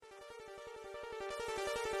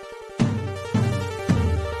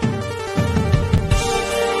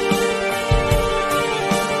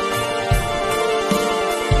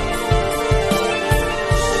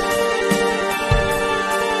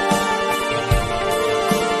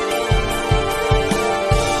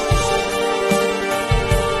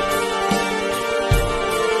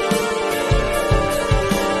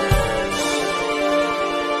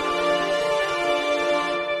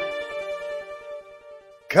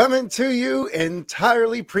Coming to you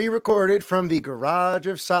entirely pre-recorded from the Garage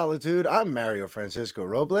of Solitude, I'm Mario Francisco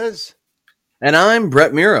Robles. And I'm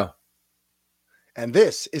Brett Miro. And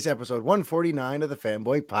this is episode 149 of the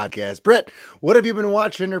Fanboy Podcast. Brett, what have you been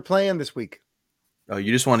watching or playing this week? Oh,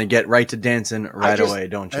 you just want to get right to dancing away,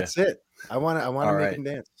 don't you? That's it. I want to make him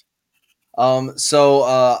dance.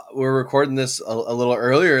 So we're recording this a little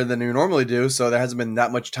earlier than we normally do, so there hasn't been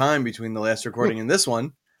that much time between the last recording and this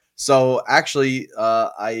one. So actually,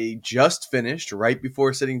 I just finished, right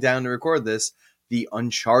before sitting down to record this, the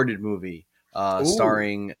Uncharted movie,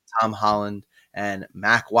 starring Tom Holland and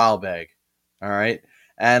Mac Wahlberg. All right.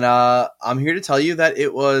 And I'm here to tell you that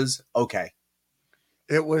it was okay.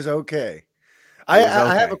 It was okay. I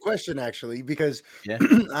have a question, actually, because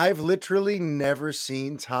I've literally never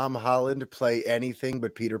seen Tom Holland play anything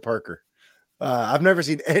but Peter Parker. I've never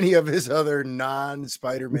seen any of his other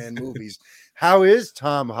non-Spider-Man movies. How is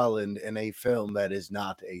Tom Holland in a film that is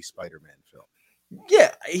not a Spider-Man film?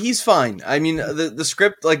 Yeah, he's fine. I mean, the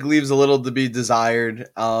script leaves a little to be desired.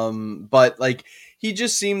 But he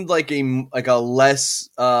just seemed like a less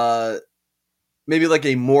maybe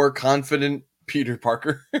a more confident Peter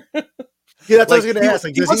Parker. Yeah, that's what I was going to ask.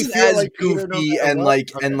 He wasn't as goofy and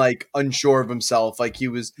unsure of himself.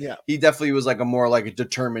 He definitely was a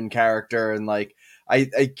determined character, and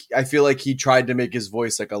I feel like he tried to make his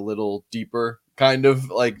voice a little deeper, kind of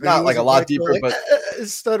not a lot deeper, but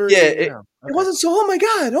stuttering. Yeah, it wasn't so. Oh my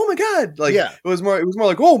god! It was more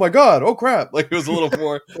like, oh my god! Oh crap! It was a little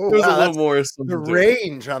more. It was a little more. The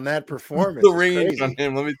range on that performance. The range on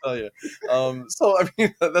him. Let me tell you. So I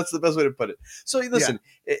mean, that's the best way to put it. So listen,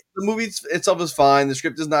 the movie itself is fine. The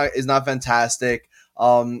script is not fantastic.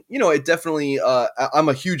 It definitely. I'm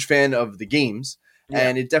a huge fan of the games,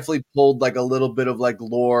 and it definitely pulled a little bit of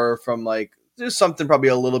lore from there's something probably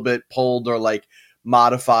a little bit pulled or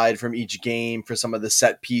modified from each game for some of the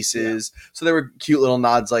set pieces. So there were cute little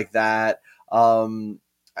nods like that. I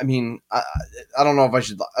mean, I don't know if I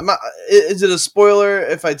should. Is it a spoiler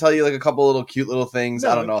if I tell you a couple little cute little things?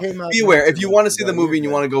 No, I don't know. Be aware if you want to see the movie and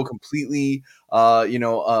you want to go completely, have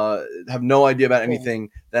no idea about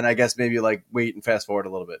anything. Then I guess maybe wait and fast forward a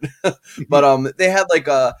little bit. But they had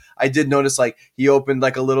I did notice he opened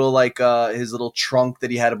a little his little trunk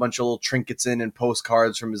that he had a bunch of little trinkets in and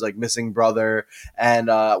postcards from his missing brother. And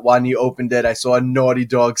when he opened it, I saw a Naughty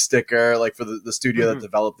Dog sticker for the studio that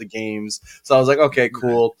developed the games. So I was like, okay,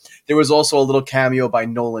 cool. There was also a little cameo by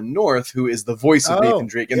Nolan North, who is the voice of Nathan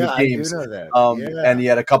Drake in the games. I do know that. And he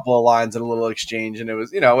had a couple of lines and a little exchange, and it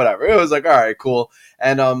was whatever. It was all right, cool.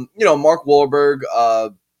 And Mark Wahlberg,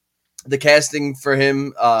 the casting for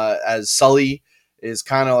him as Sully is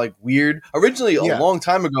kind of weird. Originally, a long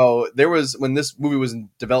time ago, when this movie was in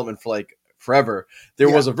development for forever, there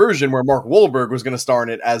was a version where Mark Wahlberg was going to star in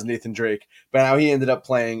it as Nathan Drake, but now he ended up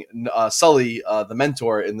playing Sully, the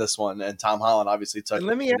mentor, in this one, and Tom Holland obviously took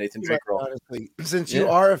the Nathan Drake role. Honestly, since you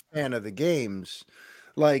are a fan of the games,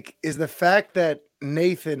 is the fact that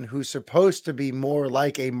Nathan, who's supposed to be more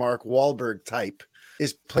like a Mark Wahlberg type,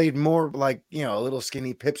 is played more a little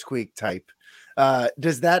skinny pipsqueak type.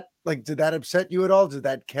 Does that did that upset you at all? Did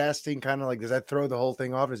that casting kind of does that throw the whole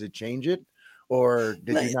thing off? Does it change it, or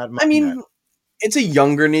did you not mind that? It's a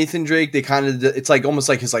younger Nathan Drake. They kind of, it's almost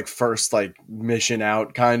his first mission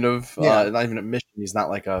out, kind of. Not even a mission. He's not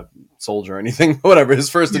a soldier or anything. Whatever, his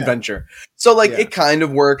first adventure. So it kind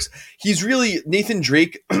of works. He's really Nathan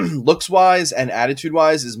Drake, looks wise and attitude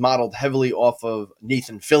wise, is modeled heavily off of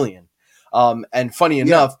Nathan Fillion. And funny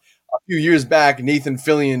enough, a few years back, Nathan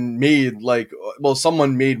Fillion made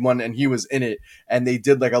someone made one and he was in it, and they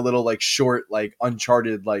did a little short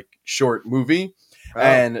Uncharted short movie,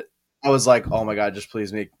 and I was like, oh my god, just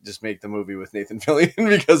please make the movie with Nathan Fillion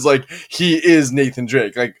because he is Nathan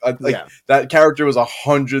Drake. That character was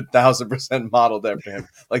 100,000% modeled after him,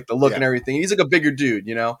 the look and everything. He's a bigger dude,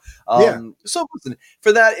 So listen,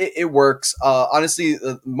 for that it works. Honestly,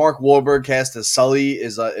 Mark Wahlberg cast as Sully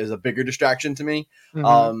is a bigger distraction to me.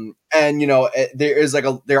 And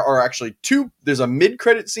there are actually two. There's a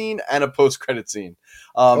mid-credit scene and a post-credit scene.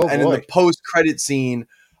 In the post-credit scene,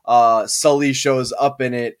 Sully shows up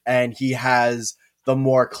in it, and he has the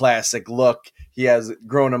more classic look. He has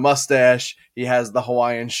grown a mustache. He has the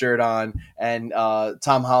Hawaiian shirt on, and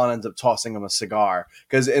Tom Holland ends up tossing him a cigar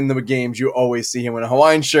because in the games you always see him in a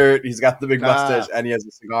Hawaiian shirt. He's got the big mustache and he has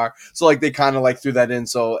a cigar. So they kind of threw that in.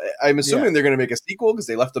 So I'm assuming they're going to make a sequel because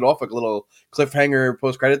they left it off a little cliffhanger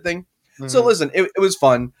post credit thing. So listen, it was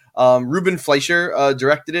fun. Ruben Fleischer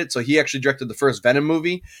directed it, so he actually directed the first Venom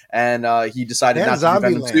movie, and he decided not to do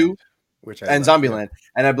Venom 2. Zombieland.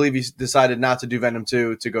 And I believe he decided not to do Venom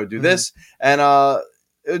 2 to go do this. And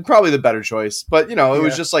probably the better choice. But you know, it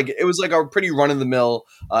was Yeah. just like a pretty run of the mill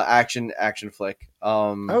action flick.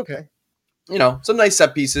 Okay. You know, some nice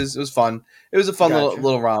set pieces. It was fun. It was a fun Gotcha.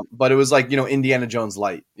 little romp, but it was like, you know, Indiana Jones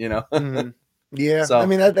light. You know, Hmm. Yeah. I so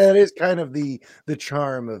mean that is kind of the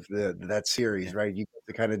charm of that yeah. series, right? You get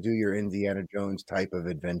to kind of do your Indiana Jones type of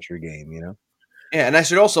adventure game, you know? Yeah, and I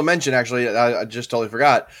should also mention, actually, I just totally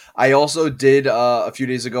forgot. I also did a few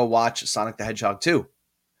days ago watch Sonic the Hedgehog 2.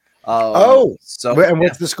 Oh, So and yeah,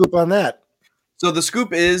 what's the scoop on that? so the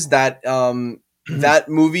scoop is that that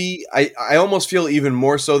movie, I almost feel even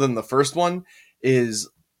more so than the first one is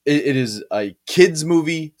it is a kids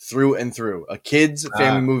movie through and through, a kids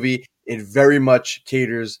family Ah, movie. It very much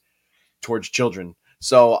caters towards children.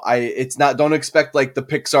 So it's not, don't expect like the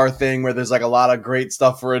Pixar thing where there's like a lot of great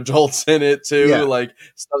stuff for adults in it too. yeah, Like,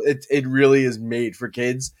 so it really is made for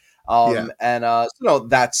kids. yeah, And you know,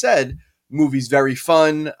 that said, movie's very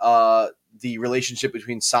fun. The relationship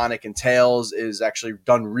between Sonic and Tails is actually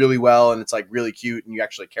done really well, and it's like really cute, and you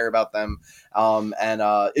actually care about them. And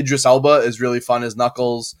Idris Elba is really fun as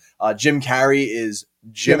Knuckles. Jim Carrey is yeah.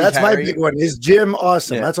 Jim That's my Carrey. big one. Is Jim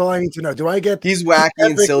awesome? Yeah, That's all I need to know. Do I get he's the wacky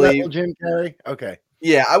and epic silly. level Jim Carrey? Okay.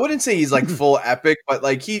 Yeah, I wouldn't say he's like full epic, but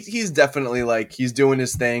like he's definitely like he's doing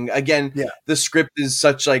his thing. Again, Yeah, the script is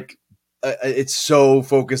such like it's so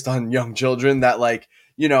focused on young children that like,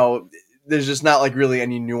 you know, there's just not like really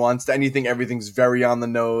any nuance to anything. Everything's very on the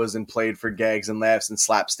nose and played for gags and laughs and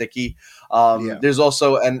slapsticky. yeah, There's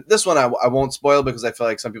also, and this one I won't spoil because I feel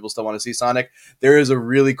like some people still want to see Sonic. There is a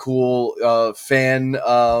really cool fan,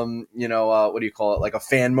 you know, what do you call it? Like a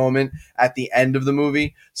fan moment at the end of the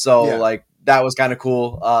movie. So yeah, like that was kind of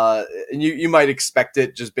cool. And you might expect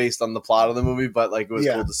it just based on the plot of the movie, but like it was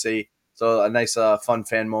yeah, cool to see. So a nice fun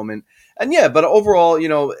fan moment. And yeah, but overall, you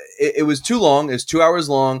know, it was too long. It was 2 hours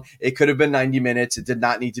long. It could have been 90 minutes. It did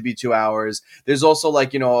not need to be 2 hours. There's also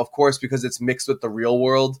like, you know, of course, because it's mixed with the real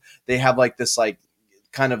world, they have like this like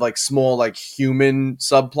kind of like small like human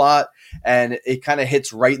subplot, and it kind of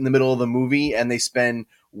hits right in the middle of the movie, and they spend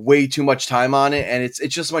way too much time on it, and it's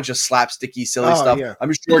just a bunch of slapsticky silly oh stuff. yeah.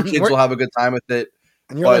 I'm sure kids will have a good time with it,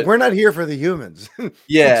 And you're like, but we're not here for the humans.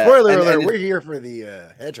 yeah, Spoiler and alert, and we're here for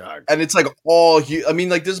the hedgehog. and it's like all I mean,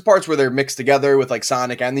 like there's parts where they're mixed together with like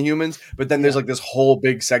Sonic and the humans, but then there's Yeah. like this whole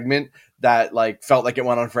big segment that like felt like it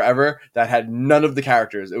went on forever that had none of the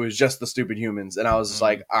characters. It was just the stupid humans, and I was just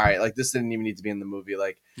like, Mhm. all right, like this didn't even need to be in the movie.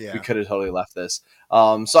 Like we Yeah. could have totally left this.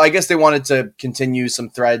 So I guess they wanted to continue some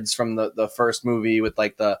threads from the first movie with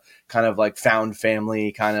like the kind of like found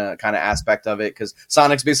family kind of aspect of it, because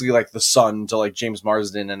Sonic's basically like the son to like James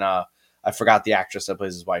Marsden and I forgot the actress that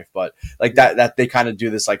plays his wife, but like Yeah. that they kind of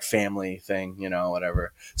do this like family thing, you know,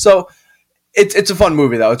 whatever. So it's a fun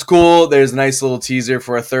movie though. It's cool. There's a nice little teaser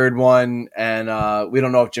for a third one, and we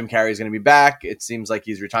don't know if Jim Carrey is going to be back. It seems like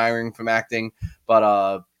he's retiring from acting,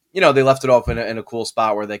 but you know, they left it off in a cool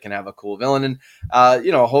spot where they can have a cool villain, and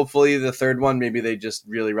you know, hopefully the third one, maybe they just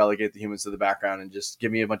really relegate the humans to the background and just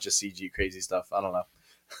give me a bunch of CG crazy stuff. I don't know.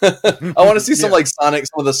 I want to see some Yeah. like some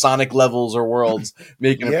of the Sonic levels or worlds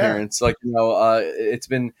make an Yeah. appearance. Like, you know, it's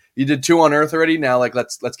been, you did two on Earth already. Now, like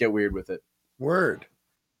let's get weird with it. Word.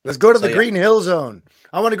 Let's go to So the yeah, Green Hill Zone.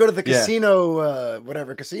 I want to go to the yeah. casino,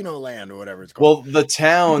 whatever, casino land or whatever it's called. Well, the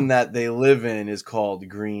town that they live in is called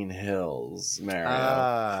Green Hills, Mario.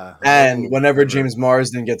 Ah, And oh, whenever clever. James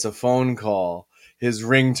Marsden gets a phone call, his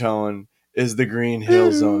ringtone is the Green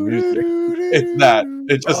Hill Zone music. It's that.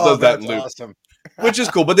 Doo-doo-doo-doo-doo. It just Oh, does that in that's loop, awesome. which is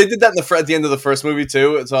cool. But they did that in at the end of the first movie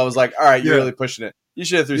too. So I was like, all right, you're Yeah. really pushing it. You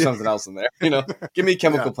should have threw Yeah. something else in there. You know, give me Yeah.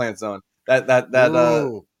 Chemical Plant Zone. That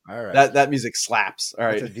Ooh. All right. that music slaps. All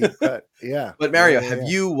That's right. a deep cut. Yeah. But Yeah. Mario, Yeah. have Yeah.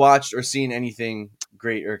 you watched or seen anything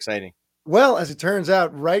great or exciting? Well, as it turns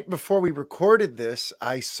out, right before we recorded this,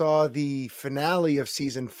 I saw the finale of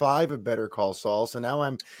season 5 of Better Call Saul. So now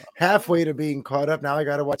I'm halfway to being caught up. Now I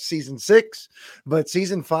got to watch season 6, but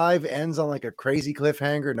season 5 ends on like a crazy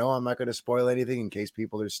cliffhanger. No, I'm not going to spoil anything in case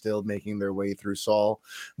people are still making their way through Saul,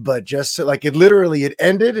 but just so, like it literally it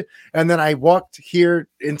ended, and then I walked here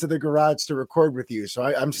into the garage to record with you. So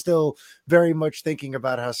I'm still very much thinking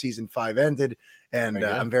about how season 5 ended. And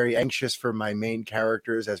Very good. I'm very anxious for my main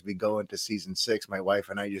characters as we go into season 6. My wife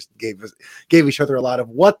and I just gave each other a lot of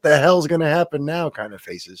 "what the hell's going to happen now" kind of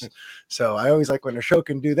faces. So I always like when a show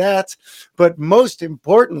can do that. But most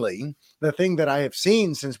importantly, the thing that I have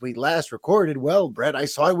seen since we last recorded, well, Brett, I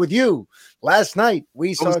saw it with you last night.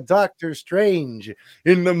 We saw Doctor Strange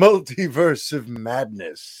in the Multiverse of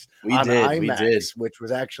Madness on We did. IMAX, which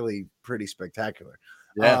was actually pretty spectacular.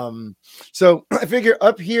 Yeah. So I figure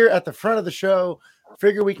up here at the front of the show,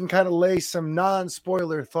 figure we can kind of lay some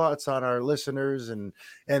non-spoiler thoughts on our listeners, and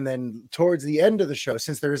then towards the end of the show,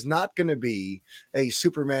 since there's not going to be a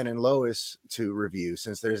Superman and Lois to review,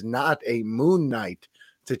 since there's not a Moon Knight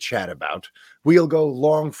to chat about, we'll go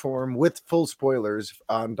long form with full spoilers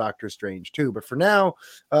on Doctor Strange 2. But for now,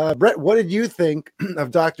 Brett, what did you think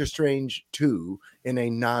of Doctor Strange 2 in a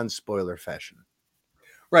non-spoiler fashion?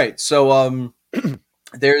 Right. So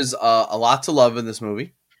there's a lot to love in this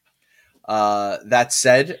movie. That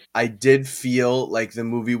said, I did feel like the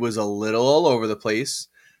movie was a little all over the place.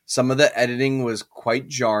 Some of the editing was quite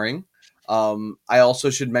jarring. I also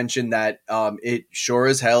should mention that it sure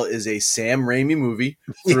as hell is a Sam Raimi movie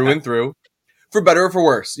through and through, for better or for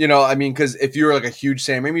worse. You know, I mean, because if you're like a huge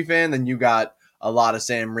Sam Raimi fan, then you got a lot of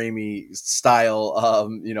Sam Raimi style,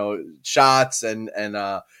 shots and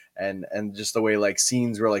just the way like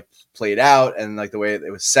scenes were like played out and like the way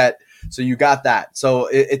it was set. So you got that. So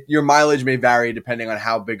your mileage may vary depending on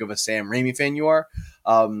how big of a Sam Raimi fan you are.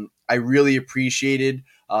 I really appreciated.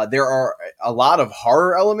 There are a lot of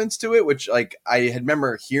horror elements to it, which like I had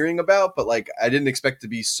remember hearing about, but like I didn't expect to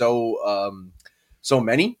be so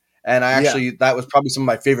many. And I actually that was probably some of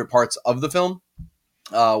my favorite parts of the film.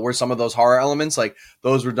 Were some of those horror elements, like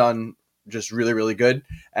those were done just really, really good.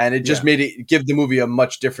 And it just made it give the movie a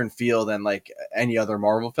much different feel than like any other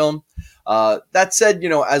Marvel film. That said,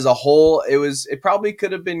 as a whole, it probably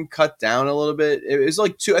could have been cut down a little bit. It was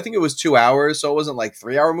like I think it was 2 hours. So it wasn't like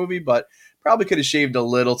 3-hour movie, but probably could have shaved a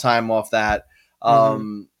little time off that.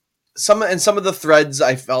 Some of the threads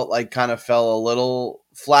I felt like kind of fell a little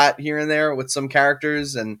flat here and there with some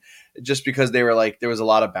characters, and just because they were like there was a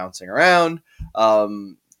lot of bouncing around.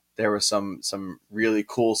 There were some really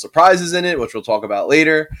cool surprises in it, which we'll talk about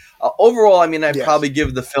later. Overall, I mean, I'd probably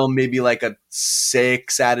give the film maybe like a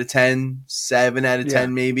 6 out of 10, 7 out of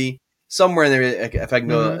 10, maybe somewhere in there. If I can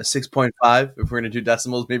go a 6.5, if we're going to do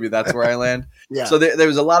decimals, maybe that's where I land. So there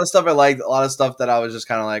was a lot of stuff I liked, a lot of stuff that I was just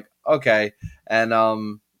kind of like, okay. And,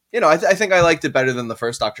 I think I liked it better than the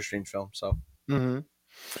first Doctor Strange film. So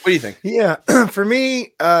what do you think? Yeah, for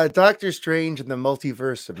me, Doctor Strange and the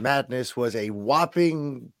Multiverse of Madness was a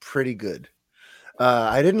whopping pretty good.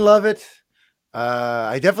 I didn't love it.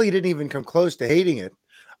 I definitely didn't even come close to hating it.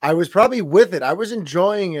 I was probably with it. I was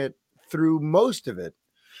enjoying it through most of it.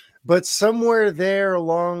 But somewhere there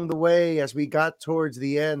along the way, as we got towards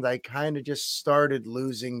the end, I kind of just started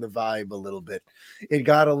losing the vibe a little bit. It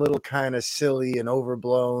got a little kind of silly and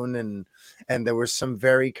overblown, and there was some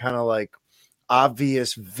very kind of like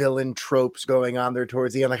obvious villain tropes going on there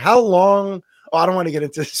towards the end. Like how long? Oh, I don't want to get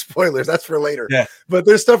into spoilers. That's for later. Yeah. But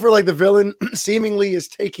there's stuff where like the villain seemingly is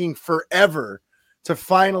taking forever to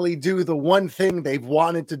finally do the one thing they've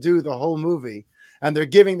wanted to do the whole movie. And they're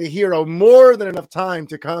giving the hero more than enough time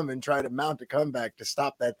to come and try to mount a comeback to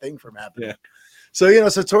stop that thing from happening. Yeah. So,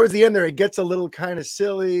 so towards the end there, it gets a little kind of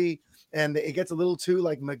silly and it gets a little too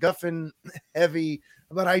like MacGuffin heavy.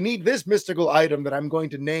 But I need this mystical item that I'm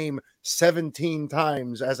going to name 17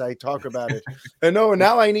 times as I talk about it. And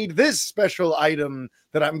now I need this special item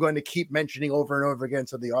that I'm going to keep mentioning over and over again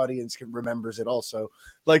so the audience remembers it also.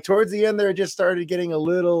 Like towards the end there, it just started getting a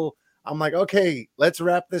little... I'm like, okay, let's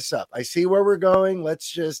wrap this up. I see where we're going.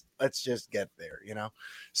 Let's just get there,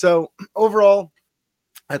 So overall,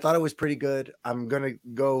 I thought it was pretty good. I'm going to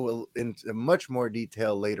go into much more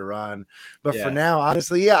detail later on. But for now,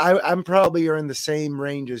 honestly, I'm probably in the same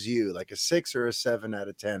range as you, like a 6 or a 7 out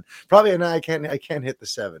of 10. Probably, and I can't hit the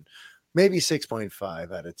 7. Maybe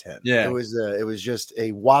 6.5 out of 10. Yeah. It was just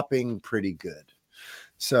a whopping pretty good.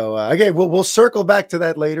 So, again, we'll circle back to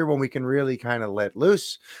that later when we can really kind of let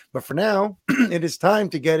loose. But for now, it is time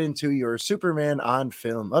to get into your Superman on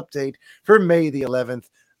Film update for May the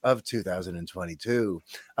 11th of 2022.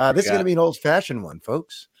 This is going to be an old-fashioned one,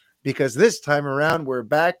 folks, because this time around, we're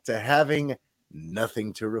back to having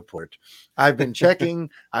nothing to report. I've been checking,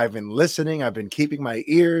 I've been listening, I've been keeping my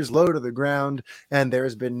ears low to the ground, and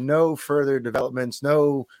there's been no further developments,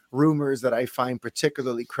 no rumors that I find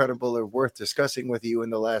particularly credible or worth discussing with you in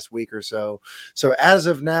the last week or so. So as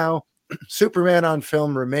of now, Superman on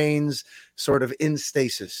Film remains sort of in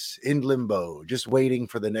stasis, in limbo, just waiting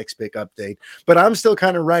for the next big update. But I'm still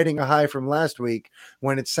kind of riding a high from last week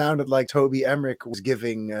when it sounded like Toby Emmerich was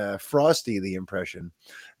giving Frosty the impression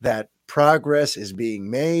that progress is being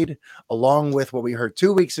made, along with what we heard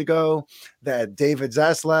 2 weeks ago, that David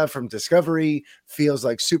Zaslav from Discovery feels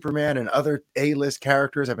like Superman and other A-list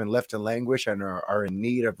characters have been left to languish and are in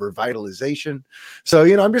need of revitalization. So,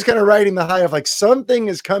 I'm just kind of riding the high of like something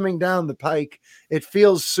is coming down the pike. It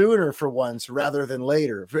feels sooner for once rather than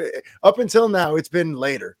later. Up until now, it's been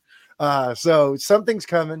later. So something's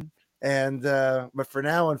coming. And but for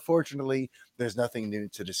now, unfortunately, there's nothing new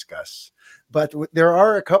to discuss. But there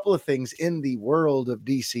are a couple of things in the world of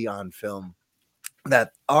DC on film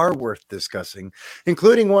that are worth discussing,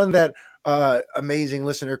 including one that amazing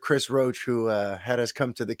listener Chris Roach, who had us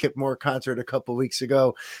come to the Kip Moore concert a couple weeks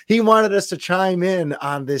ago, he wanted us to chime in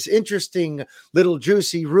on this interesting little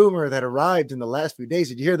juicy rumor that arrived in the last few days.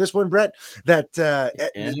 Did you hear this one, Brett? That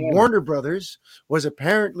Warner Brothers was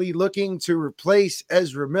apparently looking to replace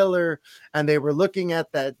Ezra Miller, and they were looking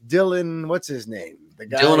at that Dylan, what's his name? The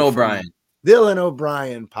guy Dylan O'Brien. Dylan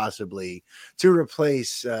O'Brien, possibly, to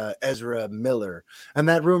replace Ezra Miller. And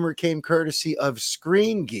that rumor came courtesy of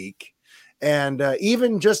Screen Geek. And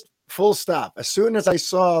even just full stop, as soon as I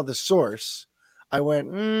saw the source, I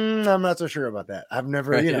went, I'm not so sure about that. I've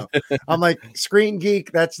never, I'm like, Screen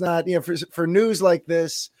Geek, that's not, for news like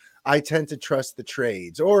this, I tend to trust the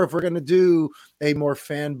trades. Or if we're going to do a more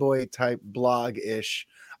fanboy type blog-ish,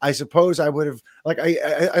 I suppose I would have, like,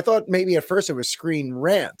 I thought maybe at first it was Screen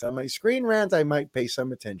Rant. I'm like, Screen Rant I might pay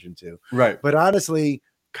some attention to. Right. But honestly,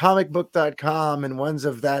 comicbook.com and ones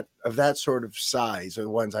of that sort of size are the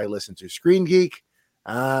ones I listen to. Screen Geek,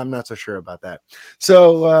 I'm not so sure about that.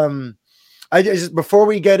 So I just, before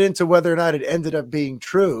we get into whether or not it ended up being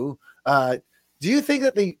true, do you think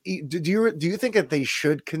that do you think that they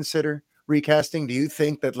should consider recasting? Do you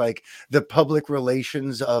think that like the public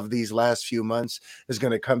relations of these last few months is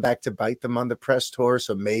going to come back to bite them on the press tour?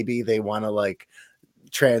 So maybe they want to like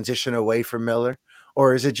transition away from Miller,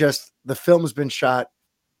 or is it just the film's been shot,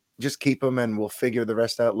 just keep him and we'll figure the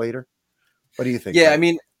rest out later? What do you think? Yeah, Mike? I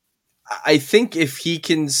mean, I think if he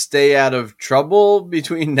can stay out of trouble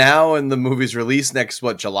between now and the movie's release next,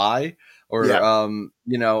 July or,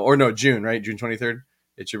 or no, June, right? June 23rd.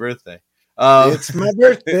 It's your birthday. It's my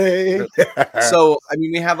birthday. So, I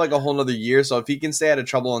mean, we have like a whole nother year. So if he can stay out of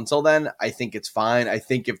trouble until then, I think it's fine. I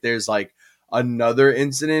think if there's like another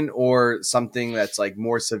incident or something that's like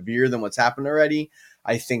more severe than what's happened already,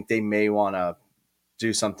 I think they may want to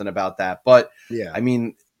do something about that. But yeah, I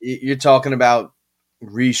mean, you're talking about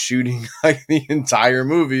reshooting like the entire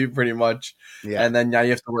movie pretty much. Yeah. And then now you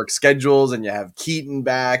have to work schedules and you have Keaton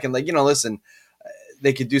back and like, listen,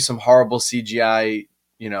 they could do some horrible CGI,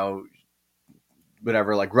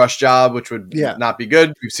 whatever, like Rush Job, which would not be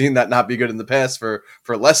good. We've seen that not be good in the past for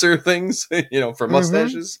lesser things, for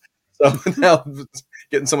mustaches. So now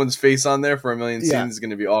getting someone's face on there for a million scenes is going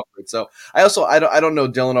to be awkward. So I don't know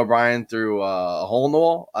Dylan O'Brien through a hole in the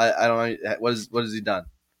wall. I don't know what has he done.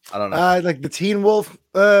 I don't know. Like the Teen Wolf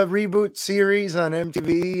reboot series on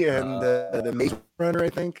MTV and the Maze Runner, I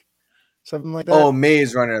think. Something like that. Oh,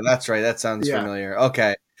 Maze Runner. That's right. That sounds familiar.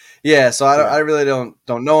 Okay. Yeah, so I really don't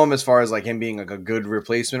know him as far as like him being like a good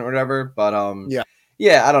replacement or whatever. But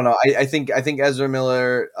yeah, I don't know. I think Ezra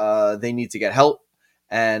Miller, they need to get help.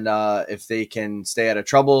 And if they can stay out of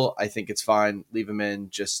trouble, I think it's fine. Leave him in,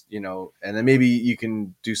 just, and then maybe you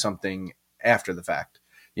can do something after the fact,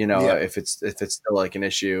 if it's still like an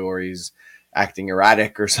issue or he's acting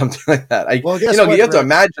erratic or something like that. You have to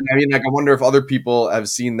imagine. I mean, like, I wonder if other people have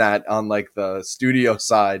seen that on like the studio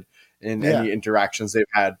side in any interactions they've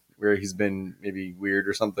had where he's been maybe weird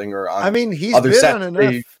or something, or on he's other been sets. On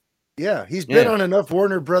enough. He's been on enough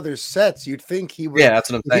Warner Brothers sets. You'd think he would. Yeah,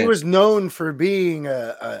 that's what I'm saying. He was known for being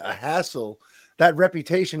a hassle. That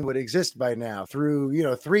reputation would exist by now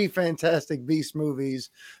through, 3 Fantastic Beast movies,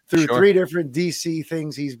 through 3 different DC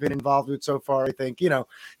things he's been involved with so far. I think,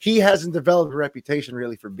 he hasn't developed a reputation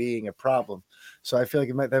really for being a problem. So I feel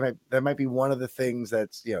like that might be one of the things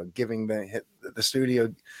that's, giving the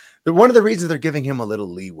studio, one of the reasons they're giving him a little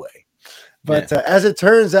leeway. But as it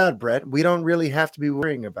turns out, Brett, we don't really have to be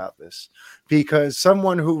worrying about this because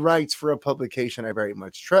someone who writes for a publication I very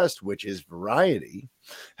much trust, which is Variety,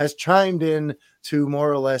 has chimed in to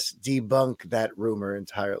more or less debunk that rumor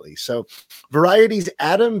entirely. So Variety's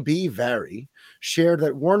Adam B. Vary shared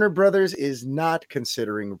that Warner Brothers is not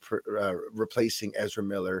considering replacing Ezra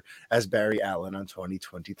Miller as Barry Allen on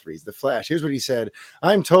 2023's The Flash. Here's what he said.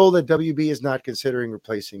 I'm told that WB is not considering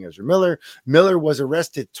replacing Ezra Miller. Miller was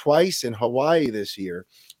arrested twice in Hawaii this year,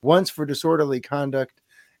 once for disorderly conduct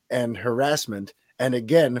and harassment, and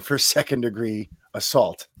again for second-degree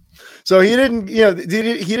assault. So he didn't, he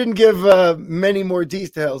didn't give many more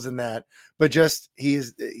details than that, but just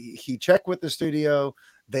he checked with the studio.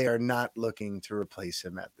 They are not looking to replace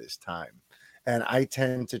him at this time. And I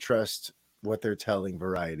tend to trust what they're telling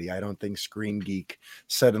Variety. I don't think Screen Geek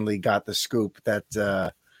suddenly got the scoop that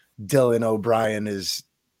Dylan O'Brien is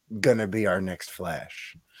going to be our next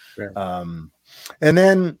Flash. Sure. And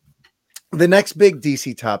then the next big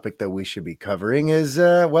DC topic that we should be covering is,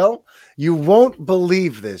 you won't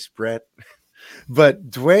believe this, Brett. But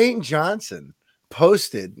Dwayne Johnson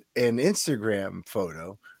posted an Instagram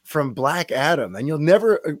photo from Black Adam, and you'll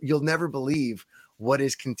never believe what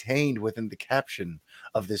is contained within the caption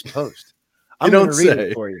of this post. You I'm going don't to read it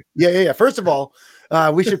say. for you. Yeah. First of all,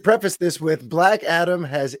 we should preface this with Black Adam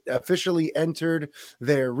has officially entered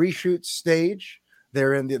their reshoot stage.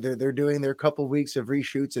 They're doing their couple weeks of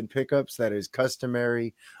reshoots and pickups that is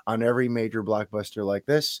customary on every major blockbuster like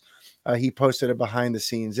this. He posted a behind the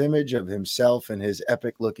scenes image of himself in his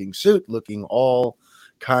epic looking suit, looking all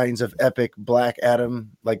kinds of epic Black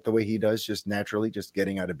Adam, like the way he does, just naturally, just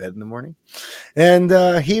getting out of bed in the morning. And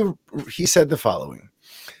he said the following: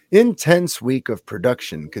 intense week of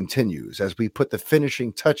production continues as we put the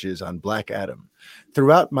finishing touches on Black Adam.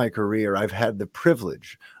 Throughout my career, I've had the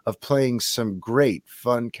privilege of playing some great,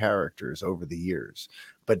 fun characters over the years,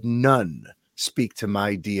 but none speak to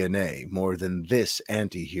my DNA more than this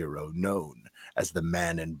anti-hero known as the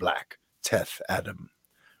Man in Black, Teth Adam.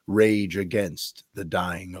 Rage against the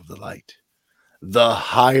dying of the light. The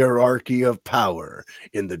hierarchy of power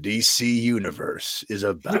in the DC universe is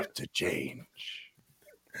about to change.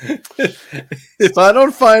 If I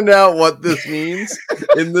don't find out what this means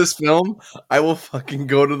in this film, I will fucking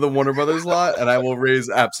go to the Warner Brothers lot and I will raise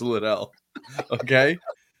absolute hell. Okay?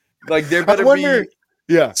 Like there better be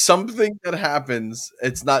something that happens.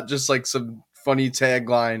 It's not just like some funny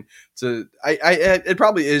tagline to it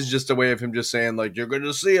probably is just a way of him just saying like, you're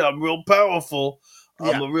gonna see I'm real powerful.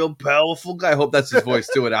 I'm a real powerful guy. I hope that's his voice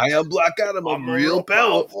to it. I am Black Adam. I'm real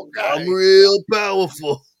powerful guy. I'm real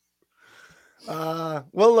powerful. Well,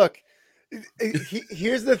 look,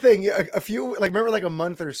 here's the thing. Remember like a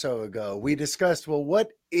month or so ago, we discussed, well,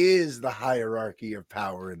 what is the hierarchy of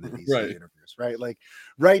power in the DC universe, right? Like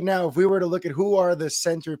right now, if we were to look at who are the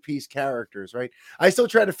centerpiece characters, right? I still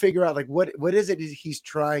try to figure out like what is it he's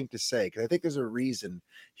trying to say? Because I think there's a reason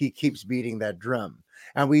he keeps beating that drum.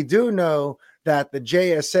 And we do know that the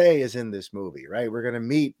JSA is in this movie, right? We're going to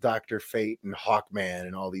meet Dr. Fate and Hawkman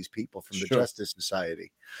and all these people from the Justice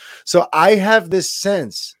Society. So I have this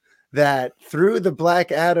sense that through the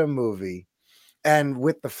Black Adam movie and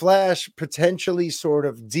with the Flash potentially sort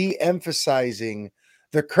of de-emphasizing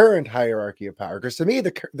the current hierarchy of power, because to me,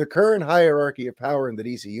 the current hierarchy of power in the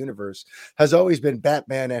DC universe has always been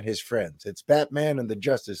Batman and his friends. It's Batman and the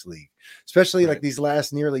Justice League, especially like these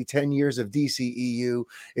last nearly 10 years of DCEU.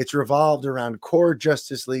 It's revolved around core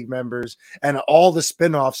Justice League members, and all the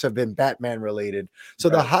spin-offs have been Batman related. So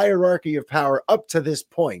the hierarchy of power up to this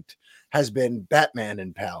point has been Batman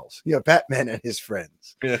and pals, Batman and his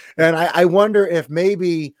friends. Yeah. And I wonder if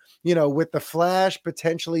maybe, with the Flash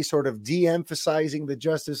potentially sort of de-emphasizing the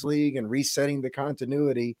Justice League and resetting the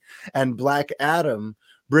continuity, and Black Adam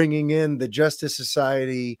bringing in the Justice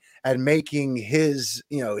Society and making his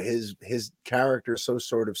character so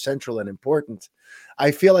sort of central and important,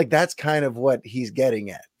 I feel like that's kind of what he's getting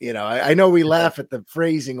at. I know we laugh at the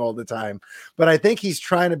phrasing all the time, but I think he's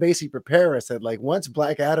trying to basically prepare us that like once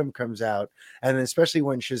Black Adam comes out, and especially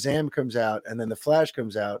when Shazam comes out and then the Flash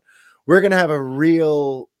comes out, we're going to have a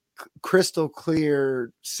real crystal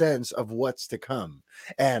clear sense of what's to come.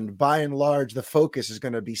 And by and large, the focus is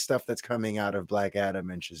going to be stuff that's coming out of Black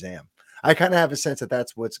Adam and Shazam. I kind of have a sense that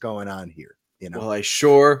that's what's going on here. Well, I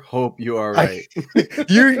sure hope you are right.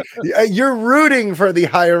 You're rooting for the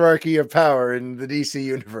hierarchy of power in the DC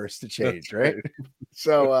universe to change, right?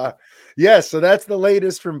 So, so that's the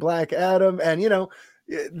latest from Black Adam. And,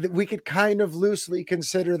 we could kind of loosely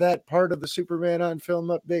consider that part of the Superman on Film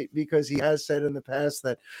update, because he has said in the past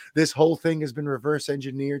that this whole thing has been reverse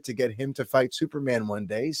engineered to get him to fight Superman one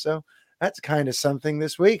day. So that's kind of something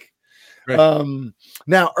this week.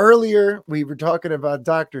 Now, earlier we were talking about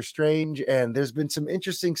Doctor Strange, and there's been some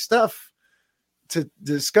interesting stuff to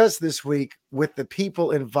discuss this week with the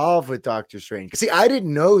people involved with Doctor Strange. See, I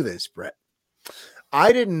didn't know this, Brett.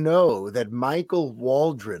 I didn't know that Michael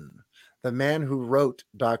Waldron, the man who wrote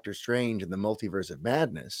Doctor Strange and the Multiverse of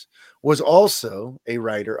Madness, was also a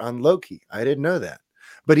writer on Loki. I didn't know that.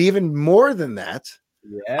 But even more than that,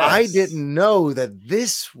 I didn't know that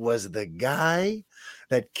this was the guy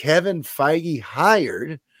that Kevin Feige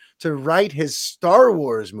hired to write his Star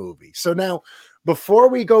Wars movie. So now, before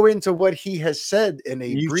we go into what he has said in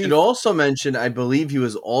a brief... You should also mention, I believe he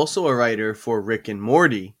was also a writer for Rick and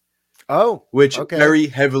Morty. Oh, which very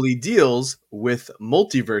heavily deals with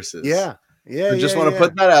multiverses. Yeah. I just want to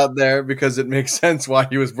put that out there because it makes sense why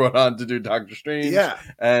he was brought on to do Doctor Strange.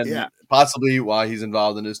 And possibly why he's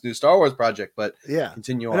involved in this new Star Wars project. But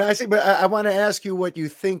continue on. And I want to ask you what you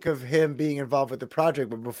think of him being involved with the project.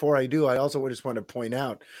 But before I do, I also just want to point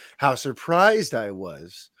out how surprised I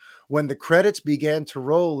was when the credits began to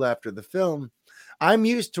roll after the film. I'm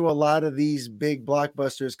used to a lot of these big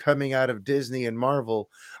blockbusters coming out of Disney and Marvel.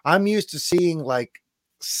 I'm used to seeing like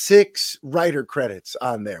 6 writer credits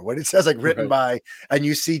on there when it says like written Right. by, and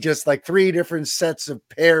you see just like 3 different sets of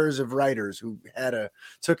pairs of writers who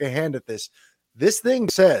took a hand at this. This thing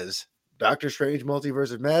says Doctor Strange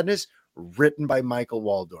Multiverse of Madness, written by Michael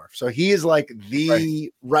Waldorf. So he is like Right.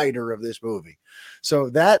 the writer of this movie. So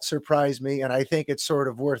that surprised me. And I think it's sort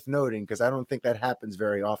of worth noting because I don't think that happens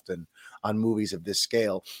very often on movies of this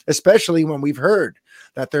scale, especially when we've heard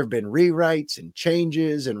that there have been rewrites and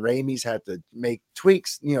changes and Raimi's had to make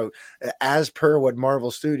tweaks, as per what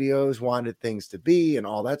Marvel Studios wanted things to be and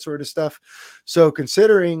all that sort of stuff. So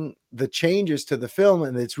considering the changes to the film,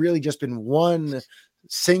 and it's really just been one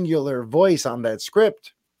singular voice on that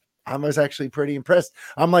script, I was actually pretty impressed.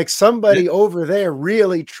 I'm like, somebody over there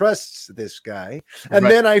really trusts this guy. And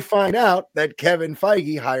Right. then I find out that Kevin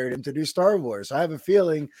Feige hired him to do Star Wars. I have a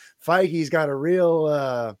feeling Feige's got a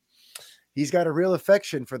real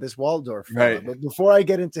affection for this Waldorf fella. Right. But before I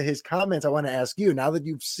get into his comments, I want to ask you, now that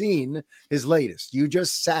you've seen his latest, you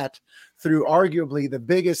just sat through arguably the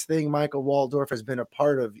biggest thing Michael Waldorf has been a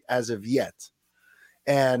part of as of yet.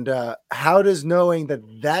 And how does knowing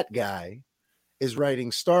that guy is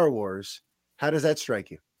writing Star Wars, how does that strike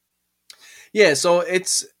you? Yeah, so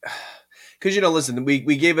it's because listen, we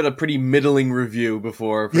gave it a pretty middling review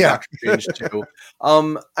before for Yeah. Doctor Strange 2.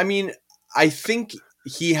 I mean, I think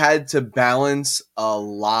he had to balance a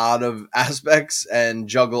lot of aspects and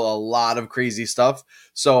juggle a lot of crazy stuff.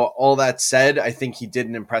 So all that said, I think he did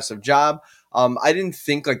an impressive job. I didn't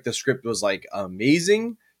think like the script was like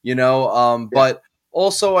amazing, but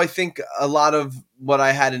also I think a lot of what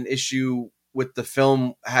I had an issue with the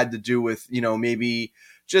film had to do with, maybe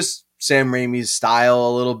just Sam Raimi's style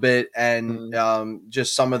a little bit and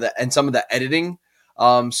just some of the editing.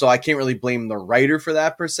 So I can't really blame the writer for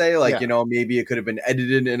that per se. Like, maybe it could have been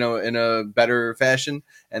edited in a better fashion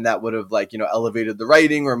and that would have like, elevated the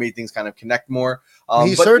writing or made things kind of connect more.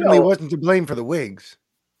 He But certainly wasn't to blame for the wigs.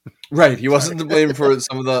 right. He wasn't to blame for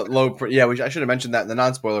some of the low. I should have mentioned that in the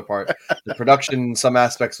non-spoiler part. The production in some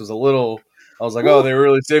aspects was a little. I was like, oh, they were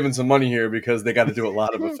really saving some money here because they got to do a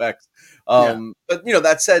lot of effects. But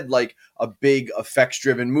that said, like a big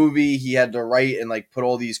effects-driven movie, he had to write and like put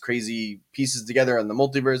all these crazy pieces together in the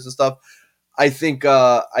multiverse and stuff. I think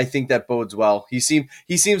that bodes well. He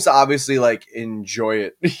seems to obviously like enjoy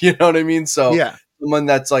it. You know what I mean? So someone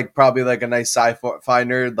that's like probably like a nice sci-fi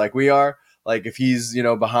nerd like we are. Like if he's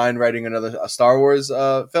behind writing a Star Wars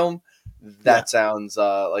film, that sounds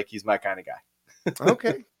like he's my kind of guy.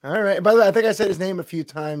 Okay, all right. By the way, I think I said his name a few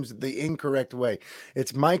times the incorrect way.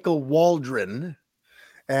 It's Michael Waldron,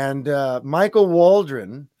 and Michael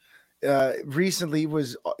Waldron recently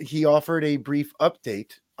he offered a brief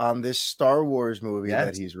update on this Star Wars movie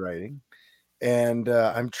that he's writing, and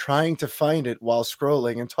I'm trying to find it while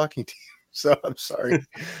scrolling and talking to you. So I'm sorry.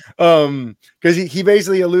 Because he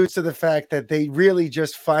basically alludes to the fact that they really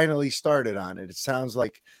just finally started on it. It sounds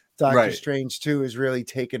like Doctor Strange 2 has really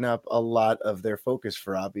taken up a lot of their focus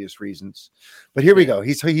for obvious reasons. But here we go.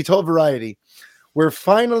 He told Variety, "We're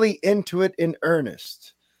finally into it in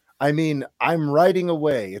earnest. I mean, I'm writing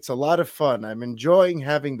away. It's a lot of fun. I'm enjoying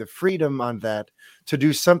having the freedom on that to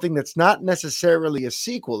do something that's not necessarily a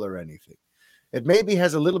sequel or anything. It maybe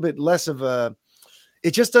has a little bit less of a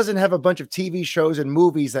it just doesn't have a bunch of TV shows and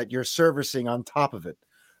movies that you're servicing on top of it,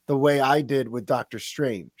 the way I did with Doctor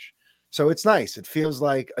Strange. So it's nice. It feels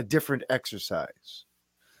like a different exercise."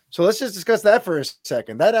 So let's just discuss that for a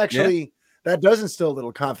second. That actually that does instill a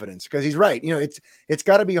little confidence because he's right. It's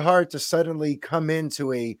got to be hard to suddenly come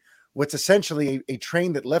into what's essentially a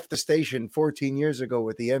train that left the station 14 years ago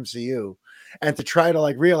with the MCU, and to try to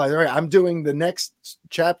like realize, all right, I'm doing the next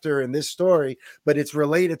chapter in this story, but it's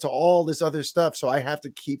related to all this other stuff. So I have to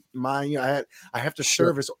keep I have to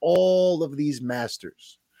service all of these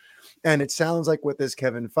masters. And it sounds like with this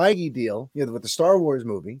Kevin Feige deal, with the Star Wars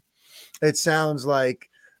movie, it sounds like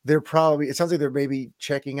they're maybe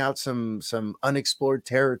checking out some unexplored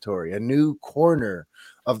territory, a new corner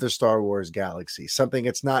of the Star Wars galaxy, something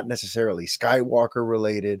that's not necessarily Skywalker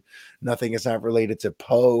related, nothing that's not related to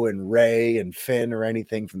Poe and Rey and Finn or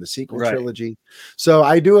anything from the sequel trilogy. So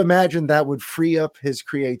I do imagine that would free up his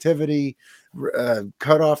creativity,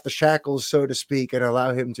 cut off the shackles, so to speak, and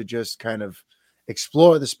allow him to just kind of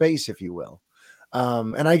explore the space, if you will.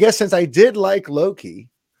 And I guess since I did like Loki,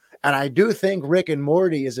 and I do think Rick and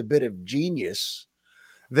Morty is a bit of genius,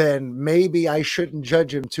 then maybe I shouldn't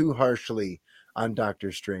judge him too harshly on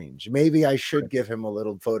Doctor Strange. Maybe I should give him a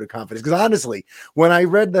little vote of confidence. Because honestly, when I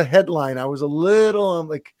read the headline, I was I'm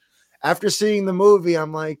like, after seeing the movie,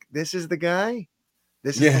 I'm like, this is the guy?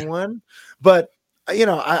 This is the one? But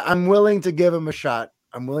I'm willing to give him a shot.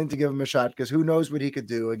 I'm willing to give him a shot because who knows what he could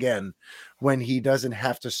do again when he doesn't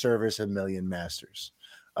have to service a million masters.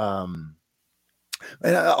 Um,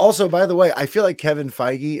 and also, by the way, I feel like Kevin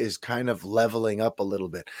Feige is kind of leveling up a little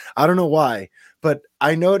bit. I don't know why, but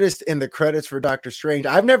I noticed in the credits for Doctor Strange,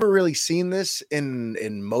 I've never really seen this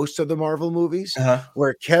in most of the Marvel movies,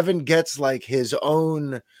 where Kevin gets like his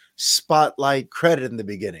own spotlight credit in the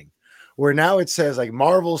beginning, where now it says like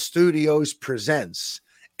Marvel Studios presents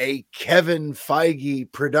a Kevin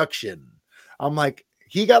Feige production. I'm like,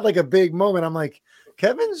 he got like a big moment. I'm like,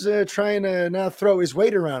 Kevin's trying to now throw his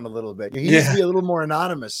weight around a little bit. He used to be a little more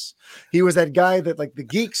anonymous. He was that guy that like the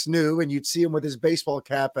geeks knew, and you'd see him with his baseball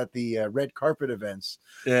cap at the red carpet events.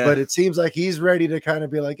 Yeah. But it seems like he's ready to kind of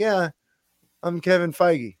be like, yeah, I'm Kevin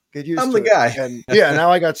Feige. Get used I'm to the it. guy. And yeah, now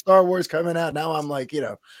I got Star Wars coming out. Now I'm like,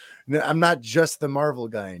 I'm not just the Marvel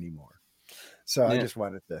guy anymore. So I just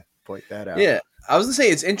wanted to point that out. Yeah. I was gonna say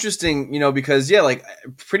it's interesting, because like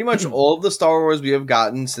pretty much all of the Star Wars we have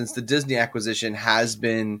gotten since the Disney acquisition has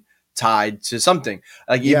been tied to something.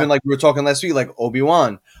 Like even like we were talking last week, like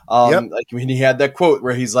Obi-Wan. Like when he had that quote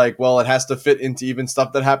where he's like, well, it has to fit into even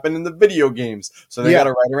stuff that happened in the video games. So they gotta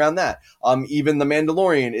write around that. Even the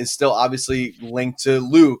Mandalorian is still obviously linked to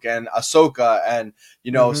Luke and Ahsoka and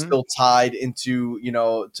still tied into,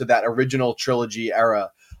 to that original trilogy era.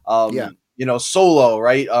 Solo,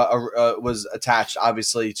 right, was attached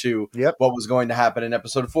obviously to what was going to happen in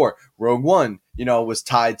Episode 4. Rogue One, was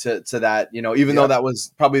tied to that. Even though that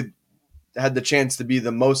was probably had the chance to be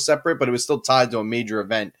the most separate, but it was still tied to a major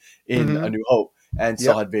event in A New Hope, and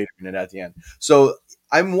still had Vader in it at the end. So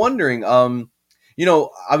I'm wondering,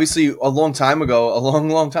 obviously a long time ago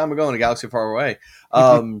in a galaxy far away,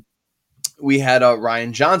 we had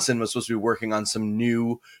Ryan Johnson was supposed to be working on some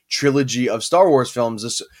new trilogy of Star Wars films.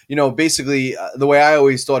 This, basically the way I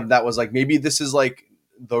always thought of that was like, maybe this is like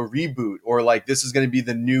the reboot, or like this is going to be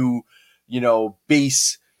the new,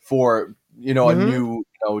 base for, a new,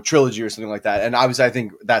 trilogy or something like that. And obviously I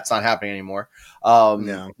think that's not happening anymore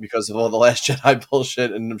because of all the Last Jedi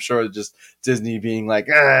bullshit. And I'm sure just Disney being like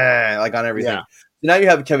on everything. Yeah. Now you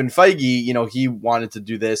have Kevin Feige, he wanted to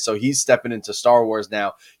do this, so he's stepping into Star Wars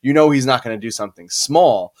now. He's not going to do something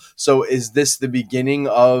small. So is this the beginning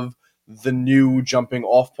of the new jumping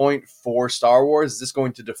off point for Star Wars? Is this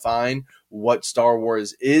going to define what Star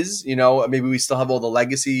Wars is? Maybe we still have all the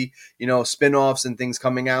legacy, spin-offs and things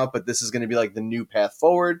coming out, but this is going to be like the new path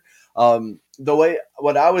forward.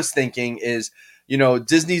 What I was thinking is,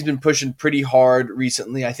 Disney's been pushing pretty hard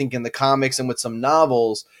recently, I think in the comics and with some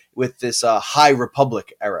novels, with this High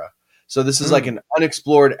Republic era. So this is like an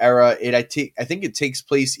unexplored era. I think it takes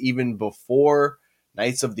place even before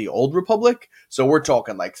Knights of the Old Republic. So we're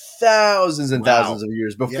talking like thousands and thousands of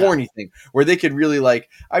years before anything, where they could really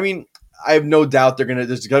I have no doubt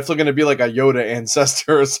there's definitely going to be like a Yoda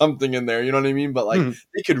ancestor or something in there. You know what I mean? But like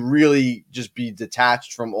they could really just be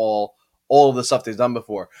detached from all of the stuff they've done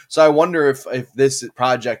before. So I wonder if this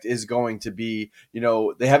project is going to be,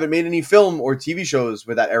 they haven't made any film or TV shows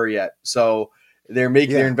with that era yet. So they're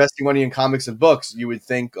investing money in comics and books. You would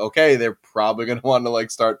think, okay, they're probably going to want to like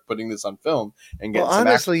start putting this on film and get some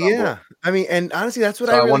honestly, I mean, and honestly, that's what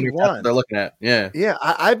I really want. That's what they're looking at. Yeah.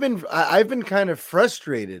 I've been kind of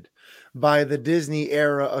frustrated by the Disney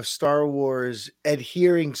era of Star Wars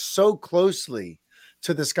adhering so closely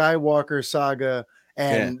to the Skywalker saga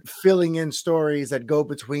and filling in stories that go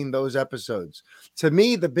between those episodes. To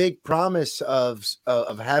me, the big promise of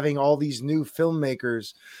having all these new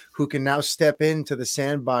filmmakers who can now step into the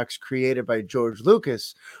sandbox created by George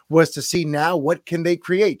Lucas was to see now what can they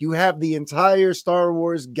create. You have the entire Star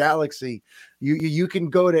Wars galaxy. You can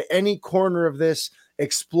go to any corner of this,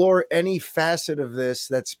 explore any facet of this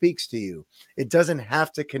that speaks to you. It doesn't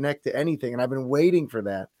have to connect to anything. And I've been waiting for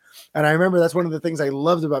that. And I remember that's one of the things I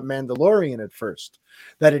loved about Mandalorian at first,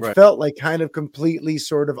 that it felt like kind of completely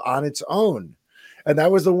sort of on its own. And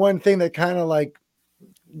that was the one thing that kind of like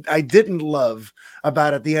I didn't love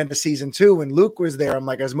about at the end of season 2 when Luke was there. I'm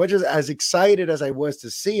like, as much as excited as I was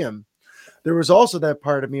to see him, there was also that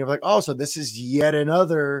part of me of like, oh, so this is yet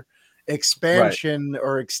another expansion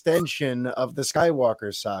or extension of the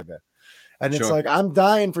Skywalker saga. And it's like, I'm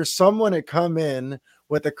dying for someone to come in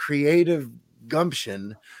with a creative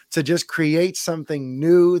gumption to just create something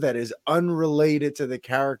new that is unrelated to the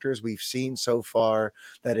characters we've seen so far,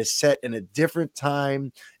 that is set in a different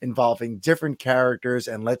time involving different characters,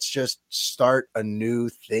 and let's just start a new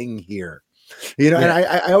thing here. You know, and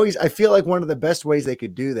Yeah. I feel like one of the best ways they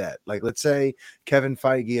could do that, like let's say Kevin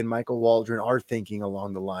Feige and Michael Waldron are thinking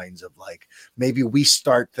along the lines of like maybe we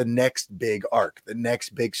start the next big arc, the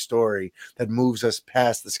next big story that moves us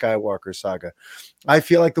past the Skywalker saga. I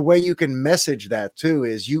feel like the way you can message that too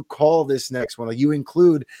is you call this next one, like you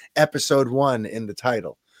include episode 1 in the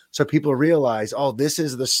title. So people realize, oh, this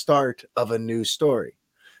is the start of a new story.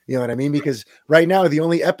 You know what I mean? Because right now, the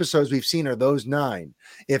only episodes we've seen are those 9.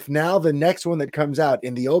 If now the next one that comes out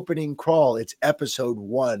in the opening crawl, it's episode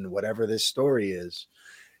 1, whatever this story is,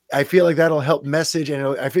 I feel like that'll help message. And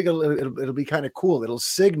I think it'll be kind of cool. It'll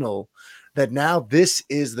signal that now this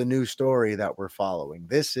is the new story that we're following.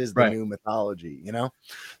 This is the new mythology, you know?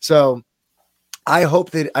 So I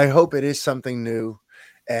hope it is something new,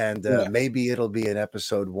 and maybe it'll be an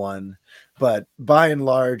episode 1. But by and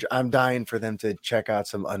large, I'm dying for them to check out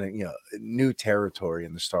some new territory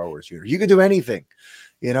in the Star Wars universe. You could do anything.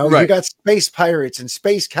 You know, you got space pirates and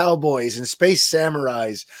space cowboys and space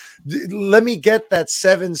samurais. Let me get that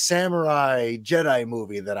 7 Samurai Jedi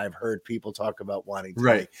movie that I've heard people talk about wanting to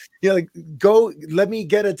make. You know, like let me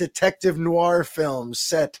get a detective noir film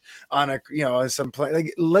set on some plane.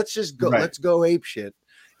 Like let's just go. Let's go apeshit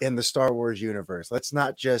in the Star Wars universe. Let's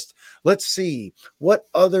see what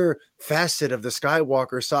other facet of the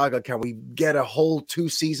Skywalker saga can we get a whole 2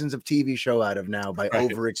 seasons of TV show out of now by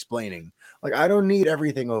over explaining. Like, I don't need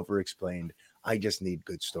everything over explained. I just need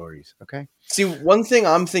good stories. Okay. See, one thing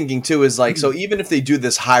I'm thinking too is like, so even if they do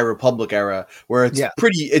this High Republic era where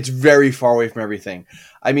it's very far away from everything.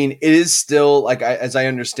 I mean, it is still like, as I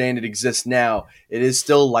understand it exists now, it is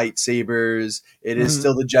still lightsabers. It is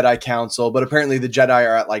still the Jedi Council, but apparently the Jedi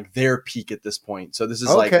are at like their peak at this point. So this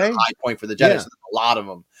is like the high point for the Jedi. So there's a lot of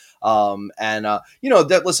them.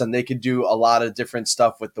 Listen, they could do a lot of different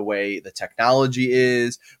stuff with the way the technology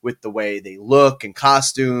is, with the way they look and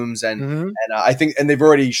costumes. And I think, and they've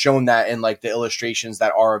already shown that in like the illustrations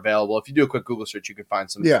that are available. If you do a quick Google search, you can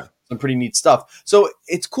find some pretty neat stuff. So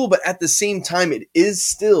it's cool. But at the same time, it is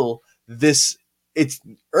still it's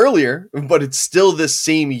earlier, but it's still this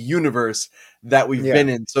same universe that we've been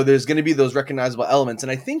in. So there's going to be those recognizable elements.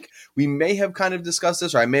 And I think we may have kind of discussed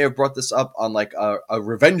this, or I may have brought this up on like a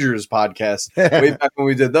Revengers podcast way back when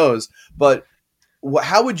we did those. But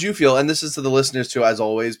how would you feel? And this is to the listeners too, as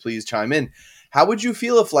always, please chime in. How would you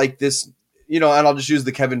feel if like this, and I'll just use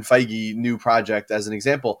the Kevin Feige new project as an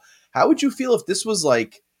example. How would you feel if this was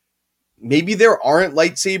like, maybe there aren't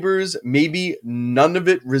lightsabers, maybe none of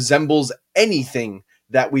it resembles anything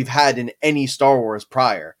that we've had in any Star Wars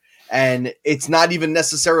prior. And it's not even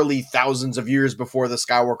necessarily thousands of years before the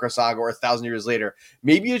Skywalker saga or 1,000 years later.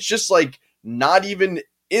 Maybe it's just like not even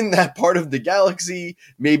in that part of the galaxy.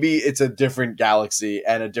 Maybe it's a different galaxy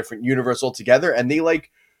and a different universe altogether. And they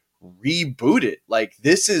like reboot it. Like,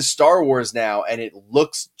 this is Star Wars now, and it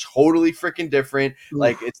looks totally freaking different.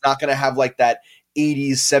 Like, it's not going to have like that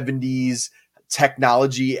 80s, 70s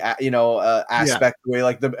technology, aspect way,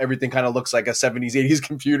 like everything kind of looks like a 70s, 80s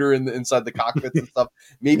computer inside the cockpits and stuff.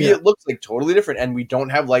 Maybe it looks like totally different, and we don't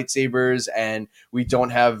have lightsabers, and we don't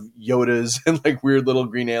have Yodas and like weird little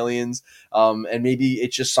green aliens. And maybe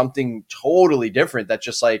it's just something totally different that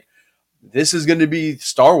just like, this is going to be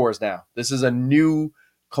Star Wars now. This is a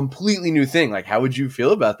completely new thing. Like, how would you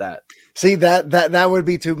feel about that? See, that would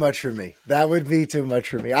be too much for me. That would be too much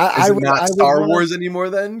for me. I would not Star Wars anymore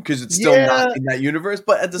then, because it's still not in that universe.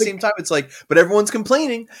 But at the same time, it's like, but everyone's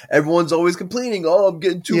complaining. Everyone's always complaining. Oh, I'm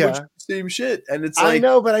getting too much of the same shit, and it's like, I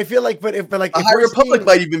know, but I feel like, but if High Republic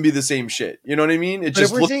might even be the same shit. You know what I mean? It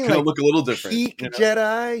just looks like, look a little different. Peak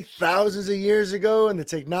Jedi thousands of years ago, and the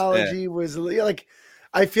technology was like,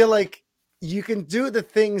 I feel like you can do the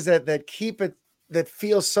things that keep it, that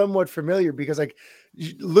feel somewhat familiar, because like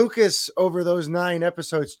Lucas over those 9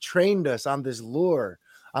 episodes trained us on this lore,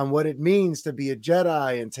 on what it means to be a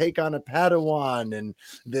Jedi and take on a Padawan, and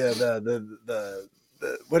the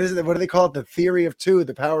what is it? What do they call it? The theory of 2,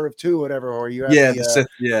 the power of 2, whatever. Or you have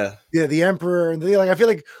the Emperor, and I feel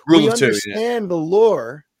like we understand the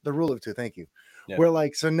lore, the rule of 2. Thank you. Yeah. We're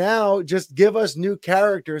like, so now just give us new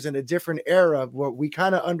characters in a different era where we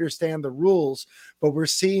kind of understand the rules, but we're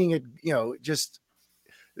seeing it, just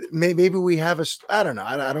maybe we have I don't know.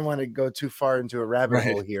 I don't want to go too far into a rabbit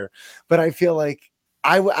hole here, but I feel like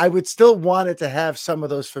I would still want it to have some of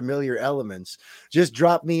those familiar elements. Just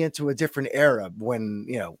drop me into a different era when,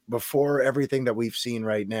 before everything that we've seen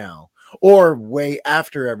right now, or way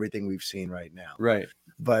after everything we've seen right now. Right.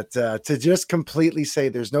 But to just completely say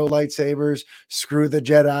there's no lightsabers, screw the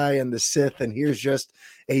Jedi and the Sith, and here's just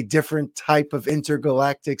a different type of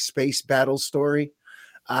intergalactic space battle story,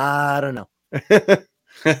 I don't know.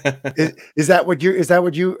 Is that what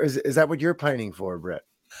you're pining for, Brett?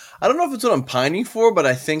 I don't know if it's what I'm pining for, but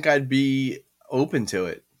I think I'd be open to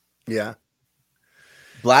it. Yeah.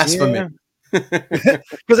 Blasphemy. Yeah.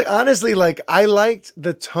 Because honestly, like I liked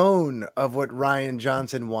the tone of what Rian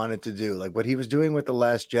Johnson wanted to do. Like what he was doing with The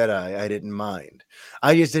Last Jedi, I didn't mind.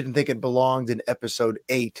 I just didn't think it belonged in episode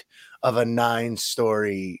 8 of a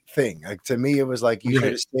 9-story thing. Like to me, it was like you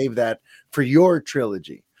should have saved that for your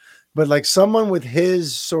trilogy. But like someone with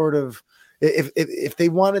his sort of if they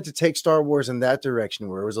wanted to take Star Wars in that direction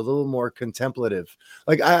where it was a little more contemplative,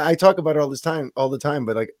 like I talk about it all the time,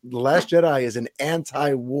 but like The Last Jedi is an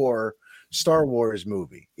anti-war Star Wars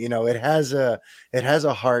movie. You know, it has a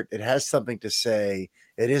heart, it has something to say.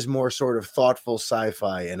 It is more sort of thoughtful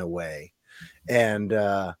sci-fi in a way. And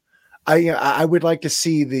I would like to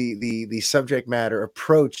see the subject matter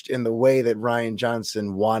approached in the way that Rian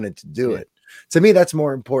Johnson wanted to do it. To me, that's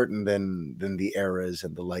more important than the eras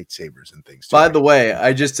and the lightsabers and things too. By the way,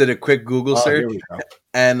 I just did a quick Google search, here we go.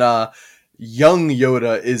 And young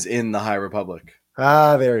Yoda is in the High Republic.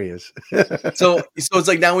 Ah, there he is. so it's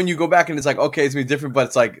like now when you go back and it's like, okay, it's gonna be different, but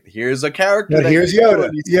it's like here's a character. Here's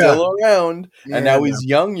Yoda. He's still around, and now no. he's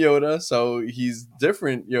young Yoda, so he's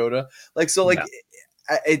different Yoda. Like so, like,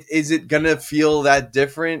 is it gonna feel that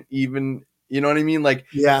different? Even you know what I mean? Like,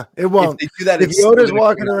 yeah, it won't. If they do that, if Yoda's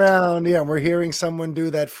walking around, and we're hearing someone do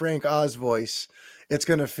that Frank Oz voice, it's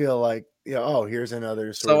gonna feel like, oh, here's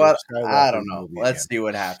another sort of Skywalker I don't know. movie Let's again. see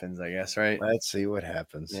what happens, I guess, right? Let's see what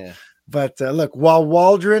happens. Yeah. But look, while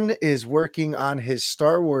Waldron is working on his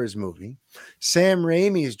Star Wars movie, Sam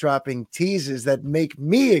Raimi is dropping teases that make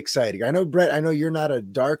me excited. I know, Brett, I know you're not a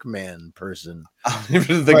Dark Man person. I don't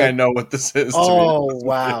even think I know what this is. Oh,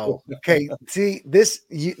 wow. Okay, see, this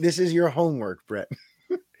is your homework, Brett.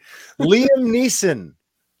 Liam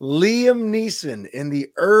Neeson in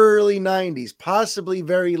the early 90s, possibly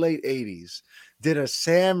very late 80s, did a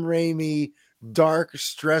Sam Raimi dark,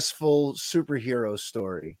 stressful superhero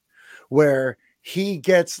story where he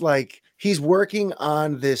gets like he's working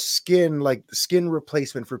on this skin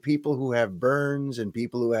replacement for people who have burns and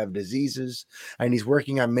people who have diseases, and he's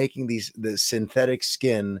working on making the synthetic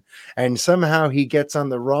skin, and somehow he gets on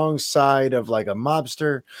the wrong side of like a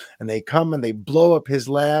mobster, and they come and they blow up his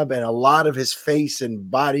lab, and a lot of his face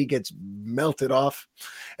and body gets melted off,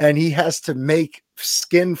 and he has to make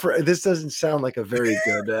skin for this. Doesn't sound like a very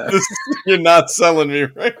good you're not selling me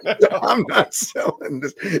right now. I'm not selling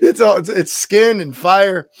this. It's skin and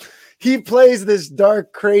fire. He plays this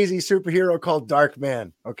dark, crazy superhero called Dark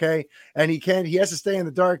Man. Okay. And he has to stay in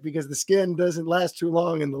the dark because the skin doesn't last too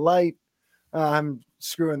long in the light. I'm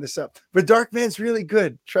screwing this up, but Dark Man's really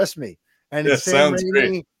good. Trust me. And it's Sam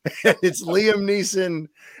Raimi, and it's Liam Neeson,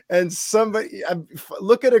 and somebody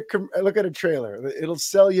look at a trailer. It'll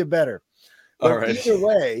sell you better. But either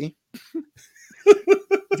way,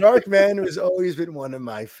 Dark Man has always been one of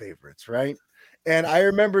my favorites, right? And I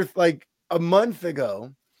remember like a month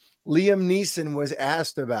ago, Liam Neeson was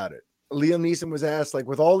asked about it. Liam Neeson was asked, like,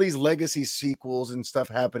 with all these legacy sequels and stuff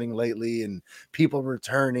happening lately and people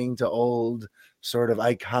returning to old sort of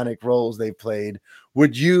iconic roles they played,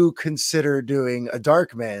 would you consider doing a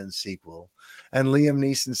Dark Man sequel? And Liam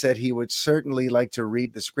Neeson said he would certainly like to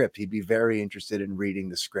read the script. He'd be very interested in reading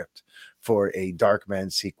the script for a Dark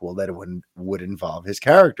Man sequel that would involve his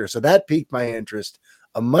character. So that piqued my interest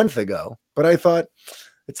a month ago. But I thought,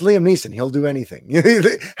 it's Liam Neeson. He'll do anything.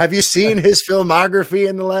 Have you seen his filmography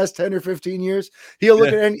in the last 10 or 15 years? He'll look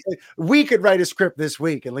at any. We could write a script this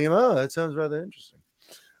week, and Liam, that sounds rather interesting.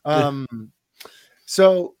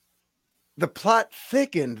 So the plot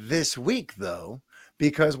thickened this week, though,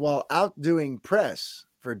 because while outdoing press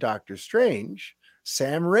for Doctor Strange,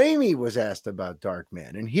 Sam Raimi was asked about Dark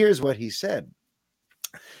Man, and here's what he said.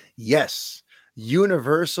 Yes,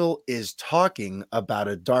 Universal is talking about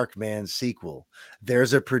a Dark Man sequel.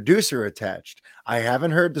 There's a producer attached. I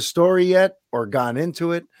haven't heard the story yet or gone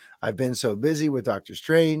into it. I've been so busy with Doctor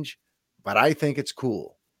Strange, but I think it's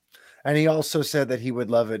cool. And he also said that he would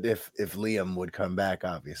love it if Liam would come back,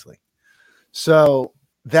 obviously. So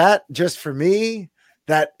that just for me,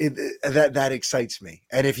 that excites me.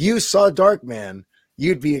 And if you saw Dark Man,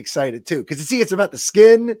 you'd be excited too. Because see, it's about the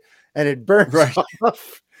skin and it burns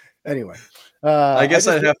off. Anyway. I guess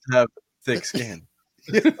I'd have to have thick skin.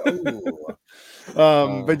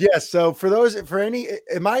 But yes, so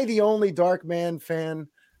am I the only Dark Man fan?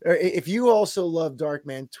 Or if you also love Dark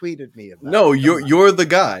Man, tweeted me about it. You're the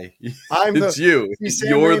guy. It's you.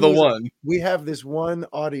 You're the one. We have this one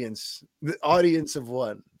audience, the audience of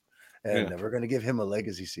one, and we're going to give him a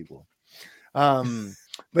legacy sequel.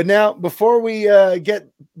 But now, before we get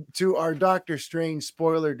to our Doctor Strange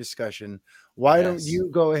spoiler discussion, why don't Yes. you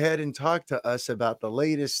go ahead and talk to us about the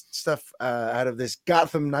latest stuff out of this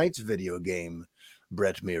Gotham Knights video game,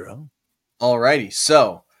 Brett Miro? Alrighty,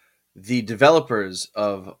 so the developers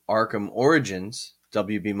of Arkham Origins,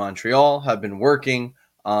 WB Montreal, have been working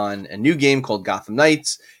on a new game called Gotham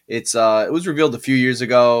Knights. It was revealed a few years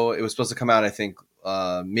ago. It was supposed to come out, I think,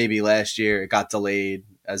 maybe last year. It got delayed,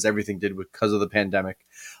 as everything did because of the pandemic.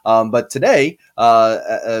 But today,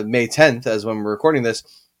 May 10th, as when we're recording this,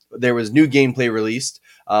 there was new gameplay released.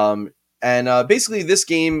 And basically, this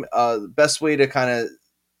game, best way to kind of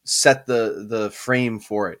set the frame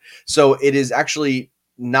for it. So it is actually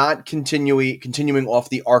not continuing off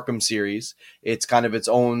the Arkham series. It's kind of its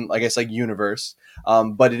own, I guess, like universe.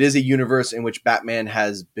 But it is a universe in which Batman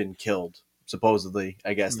has been killed. Supposedly,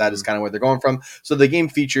 I guess that is kind of where they're going from. So the game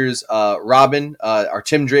features Robin, our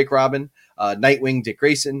Tim Drake Robin, Nightwing, Dick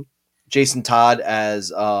Grayson, Jason Todd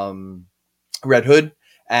as Red Hood,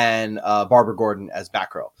 and Barbara Gordon as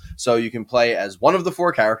Batgirl. So you can play as one of the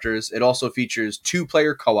four characters. It also features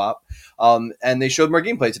 2-player co-op, and they showed more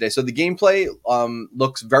gameplay today. So the gameplay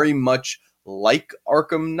looks very much like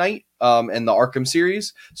Arkham Knight and the Arkham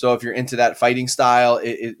series. So if you're into that fighting style,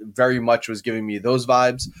 it very much was giving me those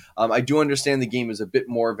vibes. I do understand the game is a bit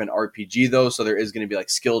more of an RPG though, so there is going to be like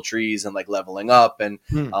skill trees and like leveling up, and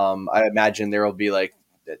I imagine there will be like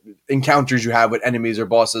encounters you have with enemies or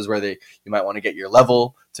bosses where you might want to get your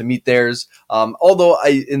level to meet theirs. Although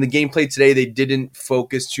in the gameplay today, they didn't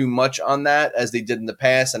focus too much on that as they did in the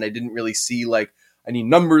past, and I didn't really see like any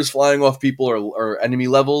numbers flying off people or enemy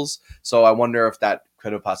levels. So I wonder if that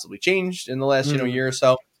could have possibly changed in the last year or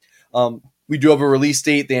so. We do have a release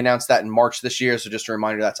date. They announced that in March this year. So just a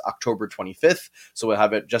reminder, that's October 25th. So we'll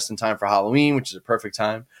have it just in time for Halloween, which is a perfect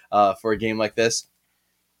time for a game like this.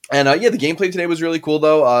 And the gameplay today was really cool,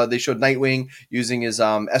 though. They showed Nightwing using his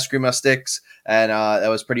Eskrima sticks, and that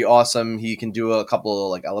was pretty awesome. He can do a couple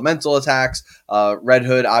of like elemental attacks. Red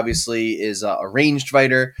Hood obviously is a ranged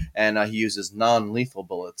fighter, and he uses non-lethal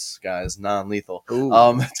bullets, guys, non-lethal,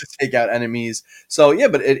 to take out enemies. So yeah,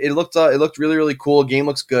 but it looked really, really cool. Game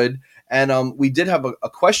looks good, and we did have a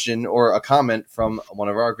question or a comment from one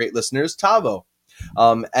of our great listeners, Tavo.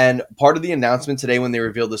 And part of the announcement today when they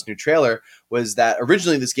revealed this new trailer was that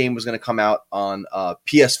originally this game was going to come out on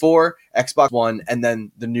PS4, Xbox One, and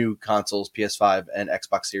then the new consoles, PS5 and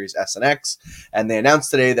Xbox Series S and X. And they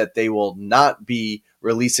announced today that they will not be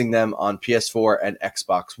releasing them on PS4 and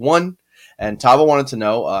Xbox One. And Tava wanted to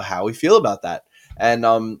know how we feel about that. And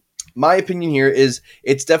my opinion here is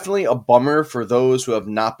it's definitely a bummer for those who have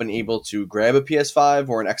not been able to grab a PS5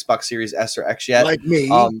 or an Xbox Series S or X yet. Like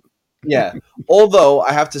me. Yeah. Although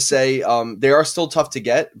I have to say they are still tough to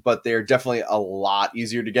get, but they're definitely a lot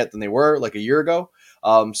easier to get than they were like a year ago.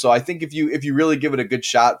 So I think if you really give it a good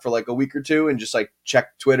shot for like a week or two and just like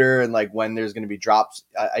check Twitter and like when there's going to be drops,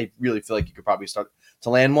 I really feel like you could probably start to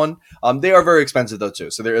land one. They are very expensive though too,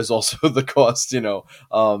 so there is also the cost,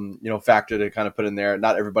 factor to kind of put in there.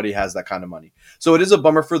 Not everybody has that kind of money, so it is a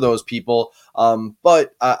bummer for those people.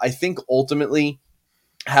 But I think ultimately,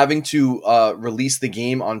 having to release the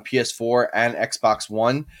game on PS4 and Xbox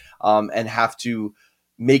One and have to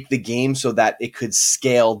make the game so that it could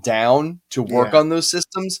scale down to work on those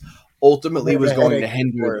systems ultimately was going to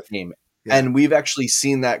hinder the game. Yeah. And we've actually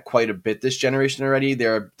seen that quite a bit this generation already.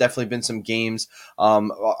 There have definitely been some games.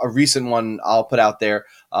 A recent one I'll put out there,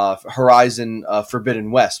 Horizon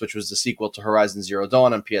Forbidden West, which was the sequel to Horizon Zero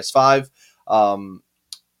Dawn on PS5.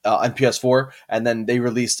 On PS4, and then they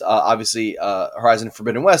released obviously Horizon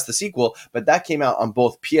Forbidden West, the sequel, but that came out on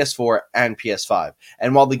both PS4 and PS5.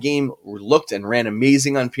 And while the game looked and ran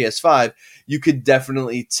amazing on PS5, you could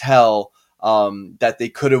definitely tell that they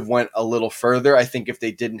could have went a little further. I think if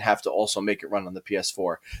they didn't have to also make it run on the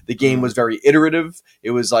PS4. The game was very iterative. It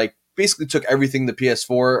was like basically took everything the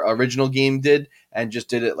PS4 original game did and just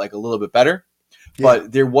did it like a little bit better.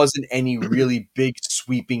 But there wasn't any really big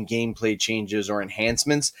sweeping gameplay changes or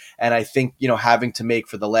enhancements. And I think, having to make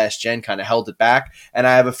for the last gen kind of held it back. And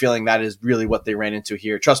I have a feeling that is really what they ran into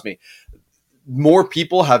here. Trust me, more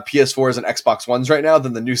people have PS4s and Xbox Ones right now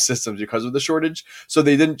than the new systems because of the shortage. So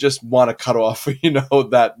they didn't just want to cut off,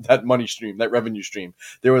 that money stream, that revenue stream.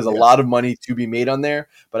 There was a lot of money to be made on there.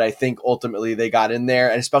 But I think ultimately they got in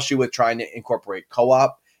there, and especially with trying to incorporate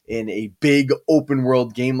co-op in a big open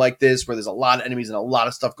world game like this where there's a lot of enemies and a lot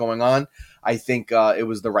of stuff going on, I think it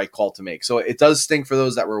was the right call to make. So it does stink for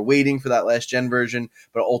those that were waiting for that last gen version,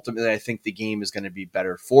 but ultimately I think the game is going to be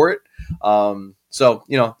better for it. So,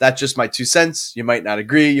 that's just my 2 cents. You might not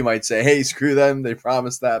agree. You might say, hey, screw them. They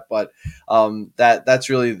promised that. But that's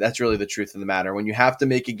really the truth of the matter. When you have to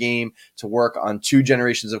make a game to work on 2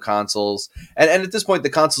 generations of consoles, and at this point, the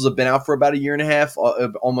consoles have been out for about a year and a half,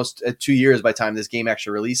 almost 2 years by the time this game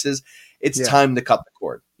actually releases. It's time to cut the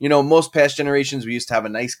cord. Most past generations, we used to have a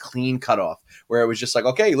nice clean cutoff where it was just like,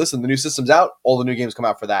 okay, listen, the new system's out. All the new games come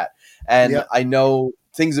out for that. And I know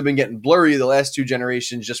things have been getting blurry the last 2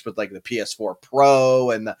 generations just with like the PS4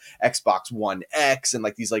 Pro and the Xbox One X and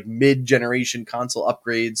like these like mid-generation console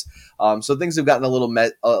upgrades. So things have gotten a little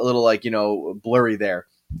like, blurry there.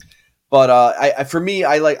 But for me,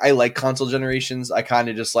 I like console generations. I kind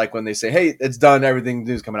of just like when they say, hey, it's done. Everything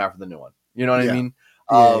new's coming out for the new one. You know what I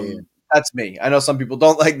mean? That's me. I know some people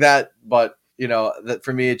don't like that, but that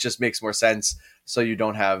for me, it just makes more sense. So you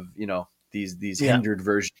don't have, these hindered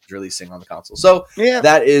versions releasing on the console. So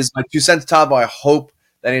that is my 2 cents, Tavo. I hope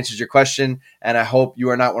that answers your question, and I hope you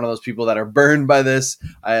are not one of those people that are burned by this.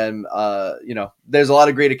 I am, there's a lot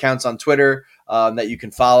of great accounts on Twitter that you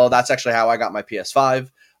can follow. That's actually how I got my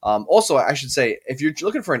PS5. Also, I should say, if you're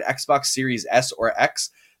looking for an Xbox Series S or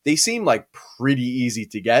X, they seem like pretty easy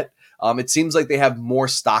to get. It seems like they have more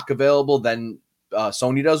stock available than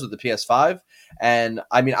Sony does with the PS5. And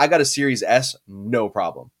I mean, I got a Series S, no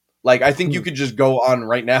problem. Like, I think you could just go on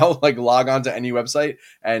right now, like log on to any website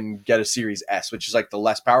and get a Series S, which is like the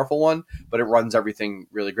less powerful one, but it runs everything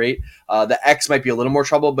really great. The X might be a little more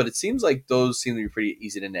trouble, but it seems like those seem to be pretty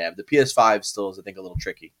easy to nab. The PS5 still is, I think, a little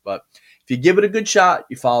tricky. But if you give it a good shot,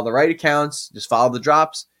 you follow the right accounts, just follow the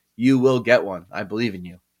drops, you will get one. I believe in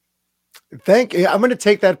you. Thank you. I'm going to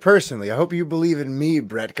take that personally. I hope you believe in me,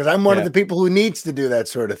 Brett, because I'm one of the people who needs to do that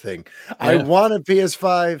sort of thing. I want a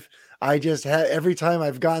PS5. I just have every time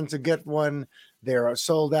I've gone to get one, they're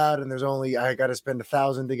sold out, and I got to spend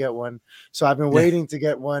 $1,000 to get one. So I've been waiting to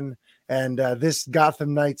get one, and this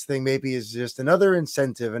Gotham Knights thing maybe is just another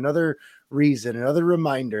incentive, another reason, another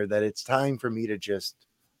reminder that it's time for me to just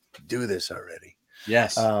do this already.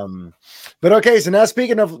 Yes. But okay, so now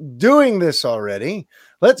speaking of doing this already,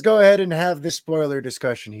 let's go ahead and have this spoiler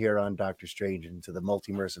discussion here on Doctor Strange Into the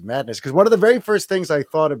Multiverse of Madness. Because one of the very first things I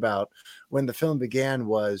thought about when the film began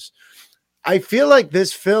was, I feel like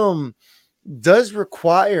this film does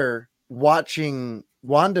require watching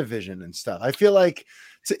WandaVision and stuff. I feel like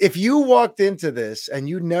if you walked into this and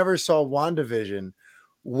you never saw WandaVision,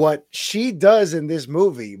 what she does in this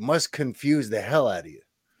movie must confuse the hell out of you.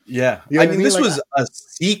 Yeah. I mean, this was a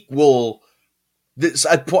sequel.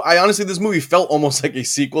 I honestly, this movie felt almost like a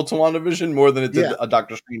sequel to WandaVision more than it did a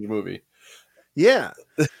Doctor Strange movie. Yeah.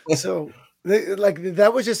 So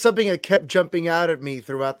that was just something that kept jumping out at me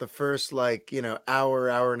throughout the first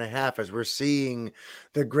hour and a half, as we're seeing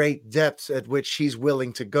the great depths at which she's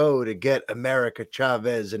willing to go to get America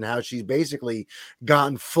Chavez, and how she's basically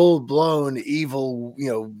gone full blown evil,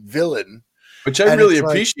 villain. Which I really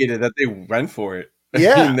appreciated that they went for it.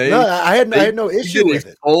 Yeah, I had no issue with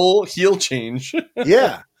it. Full heel change.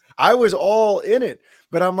 Yeah, I was all in it,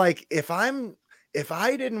 but I'm like, if I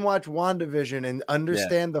didn't watch WandaVision and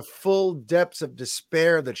understand the full depths of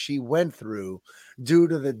despair that she went through due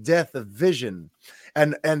to the death of Vision,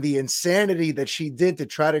 and the insanity that she did to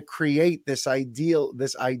try to create this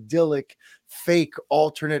idyllic, fake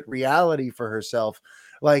alternate reality for herself,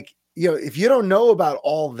 if you don't know about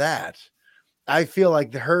all that, I feel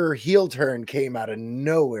like her heel turn came out of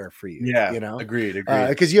nowhere for you. Yeah, agreed.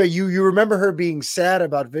 Because you remember her being sad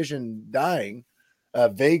about Vision dying,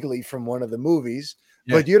 vaguely from one of the movies,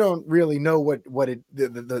 but you don't really know what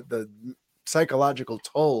the psychological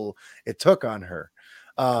toll it took on her.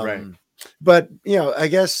 Right. But I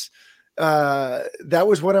guess that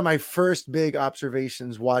was one of my first big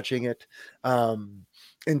observations watching it.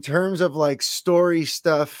 In terms of story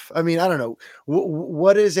stuff, I mean, I don't know.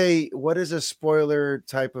 What is a spoiler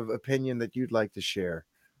type of opinion that you'd like to share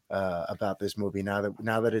about this movie now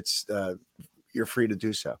that it's you're free to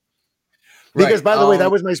do so? Because by the way,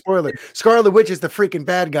 that was my spoiler. Scarlet Witch is the freaking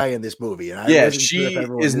bad guy in this movie, and I wasn't sure if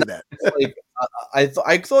everyone knew that.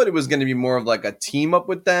 I thought it was going to be more of like a team up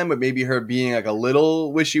with them, but maybe her being like a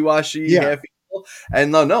little wishy-washy, half evil.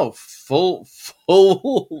 And no, full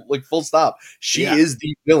stop. She is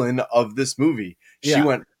the villain of this movie. She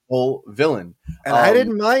went full villain, and I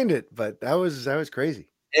didn't mind it, but that was crazy.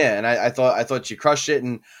 Yeah, and I thought she crushed it,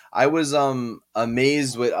 and I was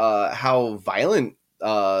amazed with how violent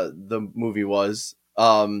the movie was.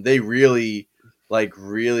 They really like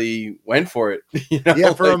really went for it. You know,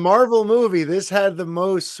 Yeah, for like, a Marvel movie, this had the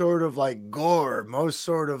most sort of like gore, most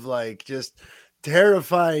sort of like just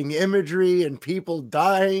terrifying imagery and people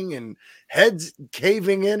dying and heads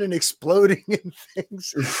caving in and exploding and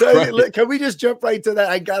things. So right. can we just jump right to that?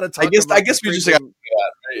 I gotta I talk guess I about the guess we just got freaking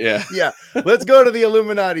yeah. yeah. Let's go to the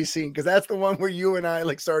Illuminati scene because that's the one where you and I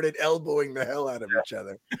like started elbowing the hell out of each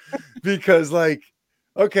other. Because like,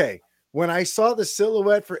 okay, when I saw the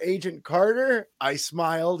silhouette for Agent Carter, I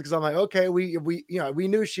smiled because I'm like, okay, we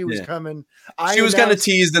knew she was Yeah. coming. I She was kind of announced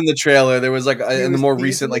teased in the trailer. There was like she in the was more teased in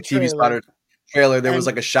recent the like TV trailer, spotter trailer, there was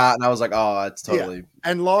and like a shot, and I was like, oh, that's yeah. totally And Agent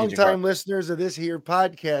Carter. longtime listeners of this here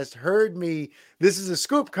podcast heard me. This is a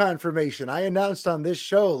scoop confirmation. I announced on this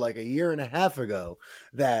show like a year and a half ago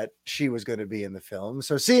that she was going to be in the film.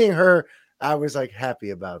 So seeing her, I was like happy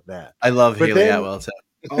about that. I love But Haley then Atwell too.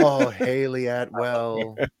 oh, Haley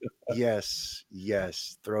Atwell. Yes,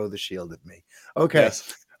 yes. Throw the shield at me. Okay.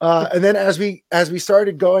 Yes. And then as we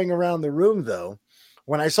started going around the room, though,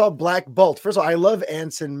 when I saw Black Bolt, first of all, I love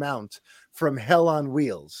Anson Mount from Hell on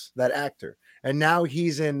Wheels, that actor, and now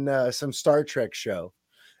he's in some Star Trek show,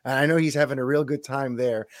 and I know he's having a real good time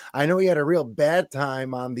there. I know he had a real bad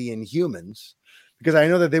time on the Inhumans because I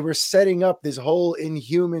know that they were setting up this whole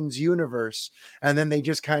Inhumans universe, and then they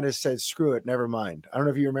just kind of said, "Screw it, never mind." I don't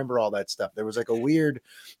know if you remember all that stuff. There was like a weird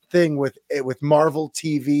thing with Marvel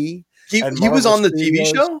TV and He was Marvel on the TV Studios.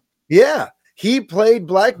 show? Yeah, he played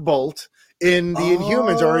Black Bolt in the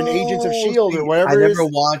Inhumans or in Agents of Oh, Shield or see, I whatever it never is.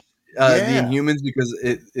 watched the Yeah, Inhumans because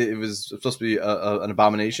it was supposed to be an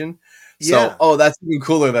abomination. So, yeah. oh, that's even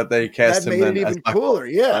cooler that they cast That him made it then as even Black Bolt. cooler. I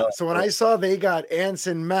Yeah. like So when it. I saw they got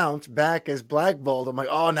Anson Mount back as Black Bolt, I'm like,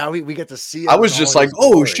 oh, now we get to see I him in was all just like, his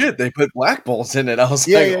oh glory. shit, they put Black Bolt in it. I was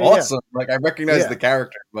Yeah, like, yeah, yeah, awesome. Like I recognized yeah. the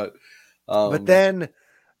character, but But um, then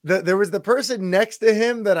there was the person next to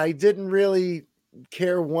him that I didn't really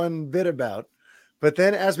care one bit about. But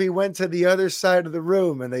then as we went to the other side of the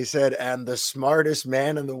room and they said, and the smartest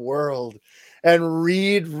man in the world, and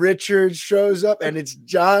Reed Richards shows up and it's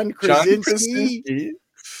John John Krasinski. Krasinski.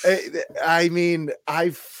 I mean,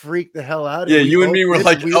 I freaked the hell out, Yeah, and we you and both me were did.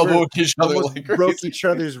 like We were elbowing each other almost like broke crazy. each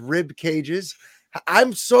other's rib cages.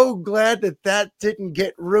 I'm so glad that that didn't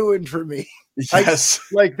get ruined for me. Like, Yes.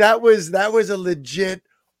 like that was a legit,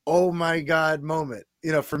 oh my god moment,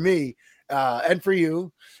 for me, and for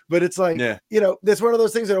you. But it's like, Yeah. that's one of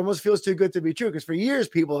those things that almost feels too good to be true. Because for years,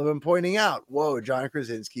 people have been pointing out, whoa, John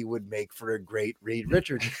Krasinski would make for a great Reed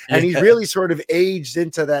Richards, and he's Yeah. really sort of aged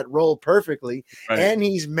into that role perfectly. Right. And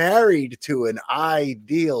he's married to an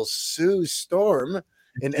ideal Sue Storm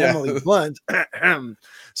in Yeah. Emily Blunt.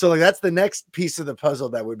 So like that's the next piece of the puzzle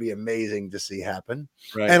that would be amazing to see happen.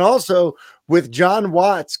 Right. And also with John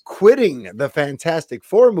Watts quitting the Fantastic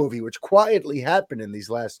Four movie, which quietly happened in these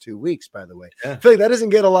last 2 weeks, by the way. Yeah. I feel like that doesn't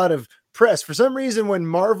get a lot of press. For some reason, when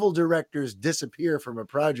Marvel directors disappear from a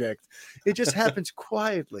project, it just happens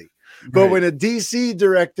quietly. But Right. when a DC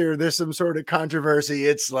director, there's some sort of controversy,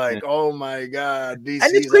 it's like, Yeah. oh my God, And it's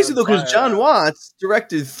DC's crazy on though, because fire John now. Watts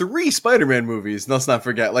directed 3 Spider-Man movies. Let's not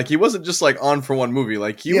forget. Like he wasn't just like on for one movie.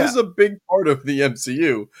 Like he was a big part of the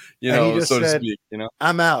MCU, And he just so to said, speak.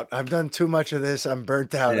 I'm out. I've done too much of this. I'm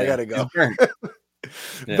burnt out. I Yeah. gotta He's go. burnt.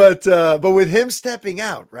 Yeah. But with him stepping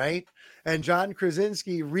out, right? And John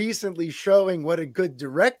Krasinski recently showing what a good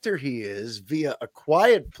director he is via A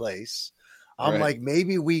Quiet Place, I'm Right. like,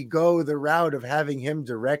 maybe we go the route of having him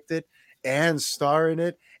direct it and star in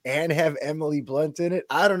it and have Emily Blunt in it.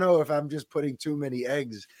 I don't know if I'm just putting too many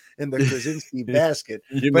eggs in the Krasinski basket,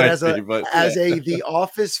 You but might as a be, but as yeah. a The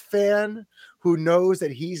Office fan who knows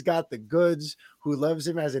that he's got the goods, who loves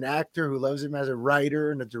him as an actor, who loves him as a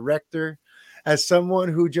writer and a director, as someone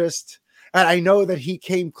who just, and I know that he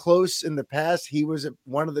came close in the past. He was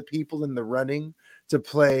one of the people in the running to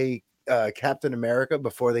play Captain America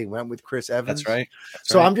before they went with Chris Evans. That's right.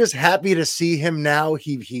 So I'm just happy to see him now.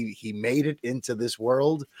 He made it into this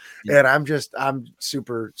world, Yeah. and I'm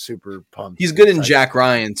super pumped. He's good in Jack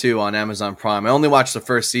Ryan too on Amazon Prime. I only watched the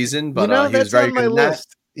first season, but he was that's very on good my in that.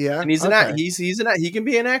 list. Yeah, And he's okay. he can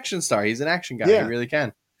be an action star. He's an action guy. He Yeah, really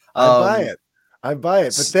can. I buy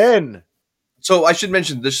it. But then, so I should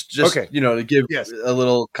mention this just okay. To give Yes. a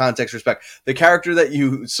little context respect. The character that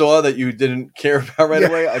you saw that you didn't care about right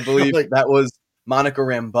away, I believe that was Monica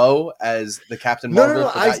Rambeau as the Captain Marvel.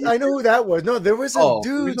 No. I know who that was. No, there was a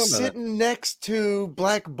dude about that? sitting next to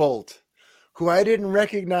Black Bolt who I didn't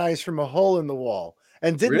recognize from a hole in the wall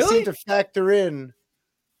and didn't seem Really? to factor in.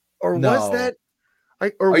 Or was No. that? Are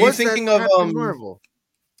you Was that thinking of Captain Marvel?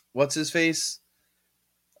 what's his face?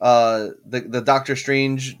 The Doctor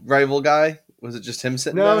Strange rival guy? Was it just him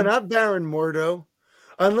sitting No, down? not Baron Mordo.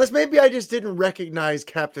 Unless maybe I just didn't recognize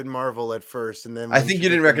Captain Marvel at first, and then I when think she you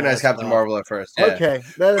didn't took the recognize mask Captain off. Marvel at first, yeah. Okay,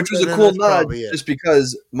 Which was a then cool that's nod, probably it. just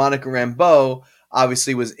because Monica Rambeau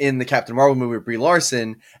obviously was in the Captain Marvel movie with Brie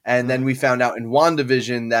Larson, and then we found out in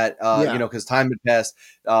WandaVision that because time had passed,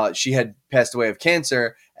 she had passed away of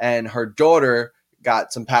cancer, and her daughter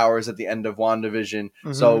got some powers at the end of WandaVision.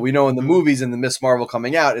 So we know in the movies, in the Miss Marvel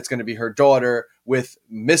coming out, it's going to be her daughter with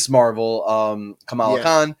Miss Marvel, Kamala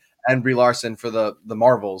Khan, and Brie Larson for the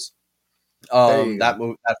Marvels.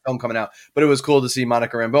 That film coming out, but it was cool to see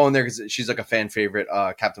Monica Rambeau in there because she's like a fan favorite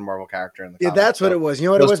Captain Marvel character in the comics. That's what it was. You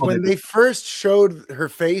know what it was? When they first showed her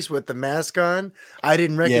face with the mask on, I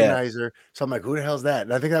didn't recognize her, so I'm like, who the hell's that?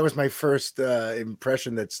 And I think that was my first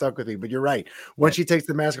impression that stuck with me. But you're right, when she takes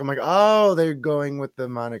the mask, I'm like, oh, they're going with the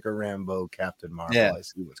Monica Rambeau Captain Marvel. I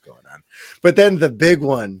see what's going on. But then the big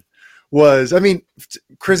one was, I mean,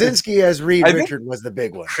 Krasinski as Reed Richard was the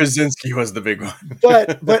big one. Krasinski was the big one.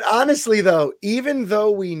 but honestly, though, even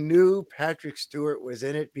though we knew Patrick Stewart was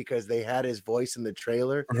in it because they had his voice in the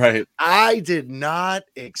trailer, right? I did not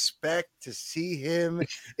expect to see him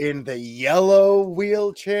in the yellow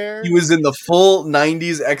wheelchair. He was in the full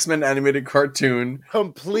 90s X-Men animated cartoon,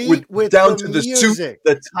 complete with down the to music. The suit,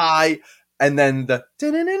 the tie, and then the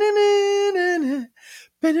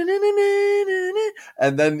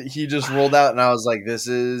and then he just rolled out, and I was like, this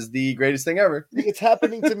is the greatest thing ever. It's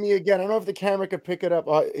happening to me again. I don't know if the camera could pick it up.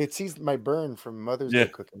 It sees my burn from Mother's Day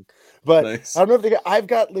cooking, but nice. I don't know if I've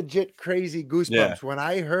got legit crazy goosebumps when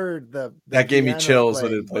I heard that gave me chills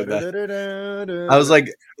when it played that. I was like,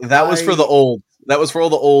 that was for the old. That was for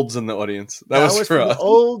all the olds in the audience. That was for us. The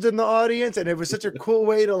olds in the audience, and it was such a cool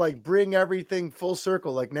way to like bring everything full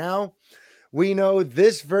circle. Like now, we know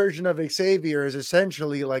this version of Xavier is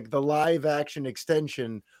essentially like the live action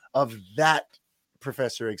extension of that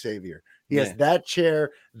Professor Xavier. He has that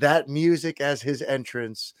chair, that music as his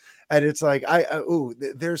entrance. And it's like,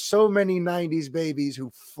 there's so many 90s babies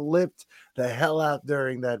who flipped the hell out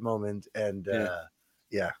during that moment. And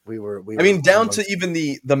we were I mean, down to even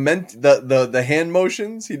the hand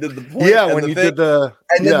motions. He did the point. When he did the,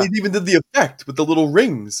 and then they even did the effect with the little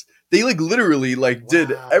rings. They like literally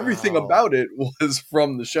did everything about it was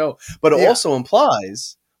from the show, but it also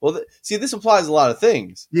implies. Well, this implies a lot of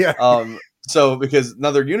things. So because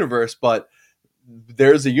another universe, but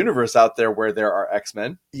there's a universe out there where there are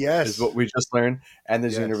X-Men. Yes, is what we just learned, and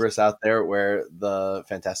there's a universe out there where the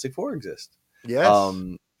Fantastic Four exist. Yes,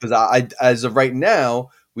 because as of right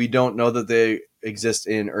now, we don't know that they exist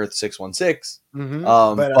in Earth 616.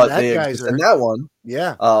 But they exist in that one.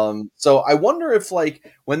 Yeah. So I wonder if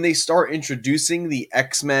when they start introducing the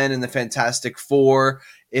X-Men and the Fantastic Four,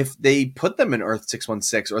 if they put them in Earth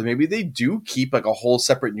 616, or maybe they do keep a whole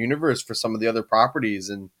separate universe for some of the other properties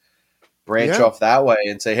and branch off that way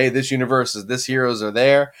and say, hey, this universe is this heroes are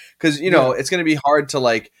there. Because, it's going to be hard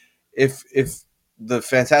to if the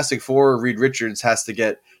Fantastic Four, Reed Richards, has to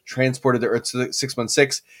get transported to Earth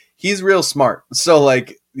 616, he's real smart. So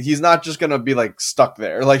he's not just gonna be stuck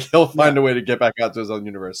there. He'll find a way to get back out to his own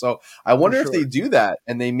universe. So I wonder if they do that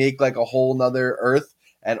and they make a whole nother Earth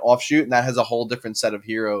and offshoot, and that has a whole different set of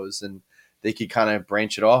heroes, and they could kind of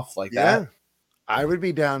branch it off that. I would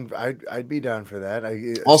be down. I'd be down for that.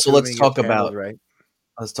 Also, let's talk about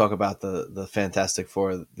the Fantastic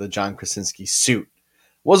Four, the John Krasinski suit.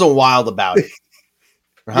 Wasn't wild about it.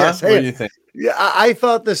 Yes, what do you think? Yeah, I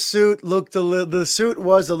thought the suit looked the suit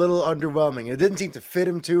was a little underwhelming. It didn't seem to fit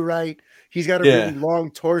him too right. He's got a really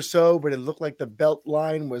long torso, but it looked like the belt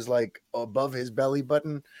line was above his belly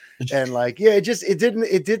button, and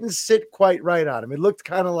it didn't sit quite right on him. It looked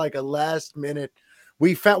kind of like a last minute.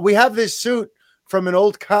 We have this suit from an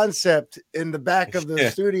old concept in the back of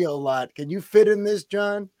the studio lot. Can you fit in this,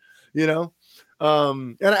 John?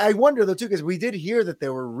 And I wonder though too, because we did hear that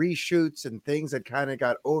there were reshoots and things that kind of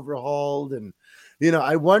got overhauled, and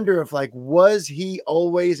I wonder if was he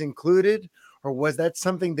always included, or was that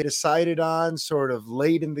something they decided on sort of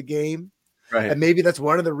late in the game, right? And maybe that's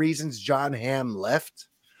one of the reasons John Hamm left.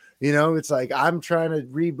 It's I'm trying to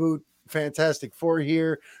reboot Fantastic Four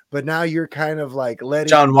here, but now you're kind of letting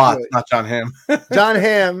John Watts, not John Hamm. John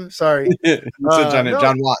Hamm, sorry,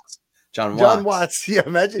 John Watts. John Watts. Yeah,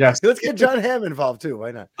 imagine. Yes. Let's get John Hamm involved too.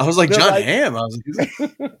 Why not? I was John Hamm. I was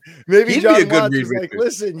maybe John Watts was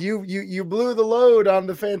listen, you blew the load on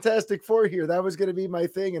the Fantastic Four here. That was going to be my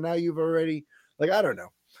thing, and now you've already I don't know.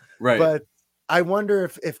 Right. But I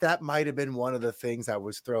wonder if that might have been one of the things that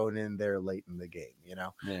was thrown in there late in the game,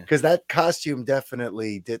 because that costume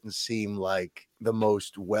definitely didn't seem like the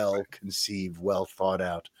most well-conceived,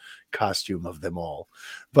 well-thought-out costume of them all.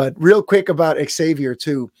 But real quick about Xavier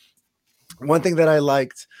too. One thing that I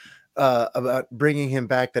liked, about bringing him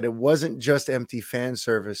back, that it wasn't just empty fan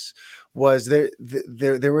service. Was there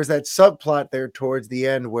was that subplot there towards the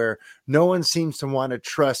end where no one seems to want to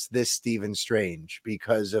trust this Stephen Strange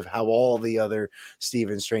because of how all the other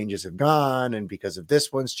Stephen Stranges have gone, and because of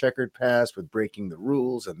this one's checkered past with breaking the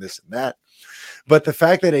rules and this and that. But the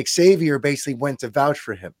fact that Xavier basically went to vouch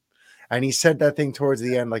for him, and he said that thing towards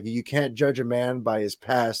the end, like, you can't judge a man by his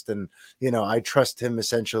past, and I trust him,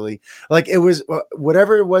 essentially. Like, it was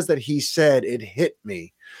whatever it was that he said, it hit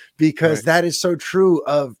me, because that is so true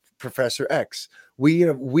of Professor X.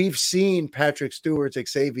 We've seen Patrick Stewart's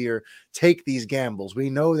Xavier take these gambles. We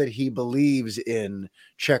know that he believes in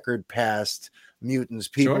checkered past mutants,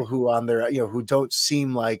 people who on their who don't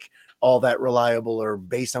seem like all that reliable, or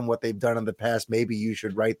based on what they've done in the past, maybe you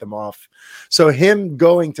should write them off. So him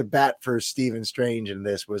going to bat for Stephen Strange in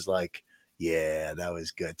this was like, yeah, that was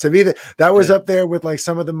good. To me, that was up there with like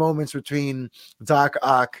some of the moments between Doc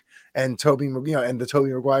Ock and Tobey, and the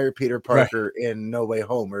Tobey Maguire Peter Parker in No Way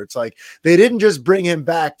Home, where it's like they didn't just bring him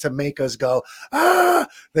back to make us go, ah,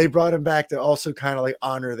 they brought him back to also kind of like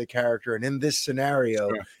honor the character. And in this scenario,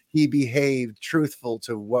 he behaved truthful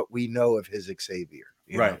to what we know of his Xavier.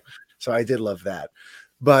 You know? So I did love that.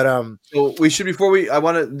 But so we should, I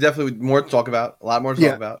want to definitely more to talk about, a lot more to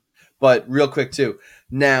talk about. But real quick too,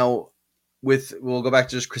 now we'll go back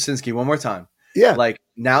to just Krasinski one more time. Yeah. Like,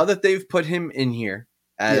 now that they've put him in here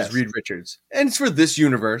as Reed Richards, and it's for this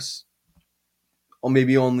universe, or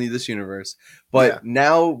maybe only this universe, but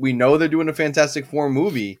now we know they're doing a Fantastic Four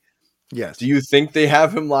movie. Yes. Do you think they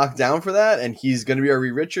have him locked down for that, and he's going to be our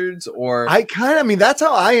Reed Richards? Or that's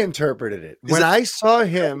how I interpreted it. When I saw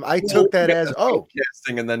him, I took that as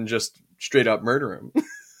casting, and then just straight up murder him.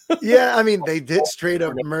 Yeah, I mean, they did straight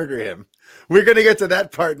up murder him. We're going to get to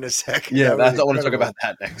that part in a second. Yeah, I want to talk about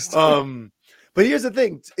that next. But here's the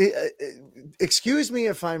thing. Excuse me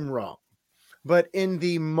if I'm wrong, but in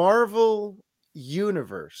the Marvel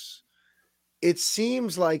universe, it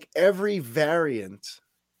seems like every variant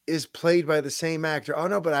is played by the same actor. Oh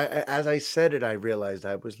no, but as I said it, I realized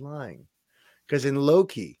I was lying, because in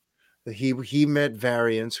Loki, he met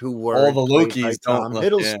variants who were all the Lokis Tom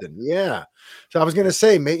Hiddleston. Yeah. So I was gonna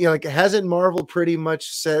say, like, hasn't Marvel pretty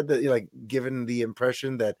much said that, like, given the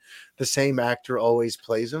impression that the same actor always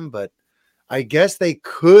plays him? But I guess they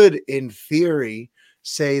could, in theory,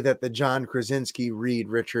 say that the John Krasinski Reed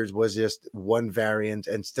Richards was just one variant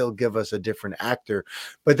and still give us a different actor.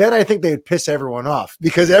 But then I think they'd piss everyone off,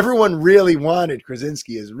 because everyone really wanted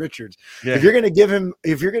Krasinski as Richards. Yeah. If you're going to give him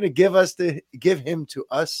to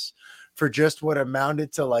us for just what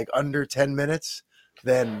amounted to like under 10 minutes,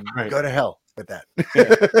 then go to hell with that.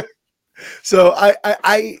 Yeah. So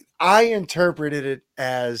I interpreted it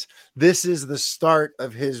as this is the start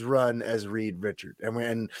of his run as Reed Richards,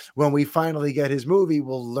 and when we finally get his movie,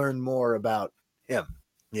 we'll learn more about him.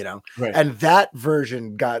 And that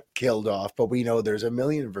version got killed off, but we know there's a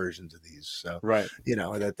million versions of these, so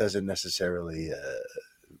that doesn't necessarily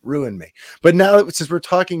ruin me. But now, since we're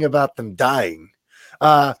talking about them dying,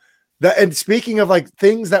 and speaking of like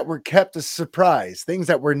things that were kept a surprise, things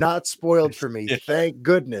that were not spoiled for me, thank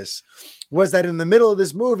goodness, was that in the middle of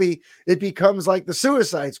this movie, it becomes like the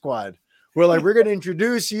Suicide Squad, where like we're going to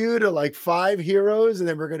introduce you to like 5 heroes, and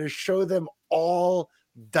then we're going to show them all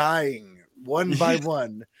dying one by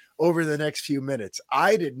one over the next few minutes.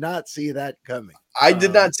 I did not see that coming. I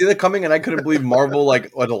did not see that coming, and I couldn't believe Marvel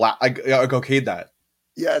okayed that.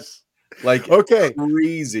 Yes. Like, okay,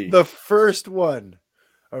 crazy. The first one.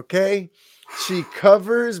 Okay, she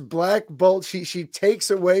covers Black Bolt. She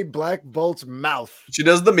takes away Black Bolt's mouth. She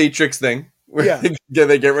does the Matrix thing. Where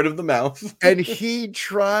they get rid of the mouth. And he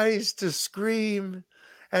tries to scream,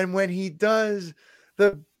 and when he does,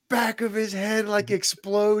 the back of his head like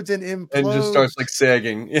explodes and implodes, and just starts like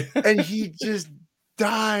sagging. And he just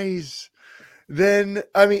dies. Then,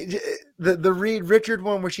 I mean, the Reed Richard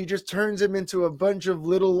one, where she just turns him into a bunch of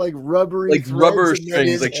little like rubbery, like rubber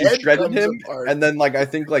strings, like she shredded him apart. And then like I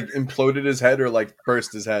think like imploded his head or like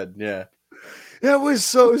burst his head. Yeah, that was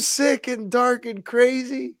so sick and dark and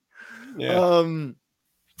crazy. Yeah. And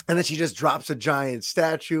then she just drops a giant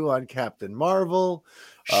statue on Captain Marvel.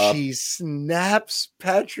 She snaps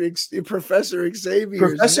Professor Xavier.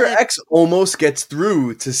 Professor X almost gets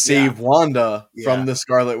through to save Wanda from the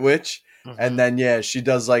Scarlet Witch. Mm-hmm. And then, she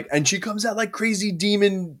does and she comes out like crazy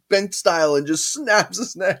demon bent style and just snaps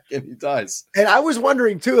his neck and he dies. And I was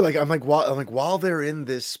wondering too, while they're in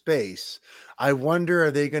this space, I wonder,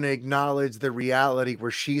 are they going to acknowledge the reality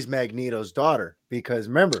where she's Magneto's daughter? Because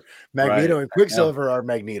remember, Magneto and Quicksilver are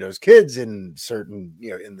Magneto's kids in certain,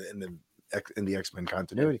 in the X-Men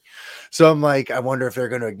continuity. So I'm like, I wonder if they're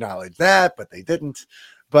going to acknowledge that, but they didn't.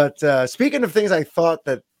 But speaking of things I thought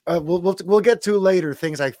that we'll get to later,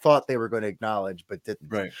 things I thought they were going to acknowledge but didn't.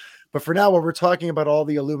 Right. But for now, when we're talking about all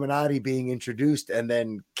the Illuminati being introduced and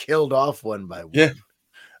then killed off one by one, Yeah.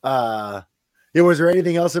 Was there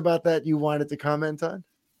anything else about that you wanted to comment on?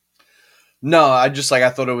 No, I just I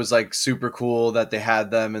thought it was like super cool that they had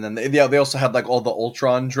them, and then they also had like all the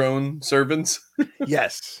Ultron drone servants.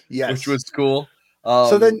 Yes, Which yes. was cool.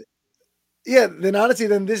 So then, then honestly,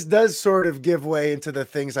 then this does sort of give way into the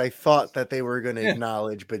things I thought that they were going to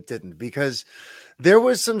acknowledge but didn't, because there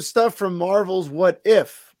was some stuff from Marvel's What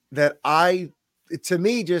If that to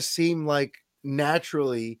me just seemed like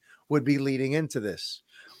naturally would be leading into this,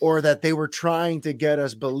 or that they were trying to get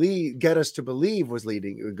us to believe was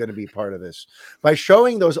going to be part of this by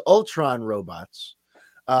showing those Ultron robots.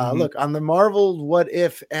 Look, on the Marvel What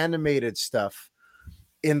If animated stuff,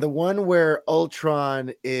 in the one where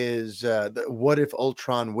Ultron is, what if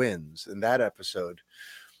Ultron wins in that episode,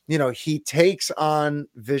 he takes on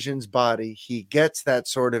Vision's body. He gets that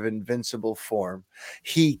sort of invincible form.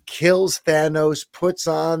 He kills Thanos, puts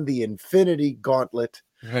on the Infinity Gauntlet.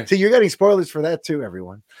 Right. So you're getting spoilers for that too,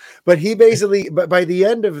 everyone. But he basically, but by the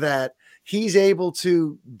end of that, he's able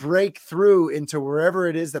to break through into wherever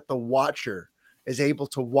it is that the Watcher is able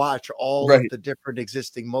to watch all of the different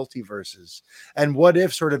existing multiverses. And What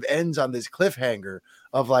If sort of ends on this cliffhanger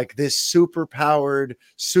of like this super powered,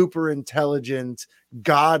 super intelligent,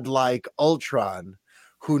 godlike Ultron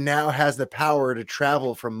who now has the power to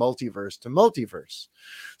travel from multiverse to multiverse.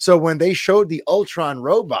 So when they showed the Ultron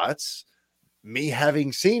robots, me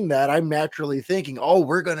having seen that, I'm naturally thinking, oh,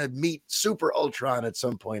 we're going to meet Super Ultron at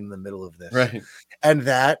some point in the middle of this. Right. And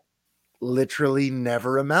that literally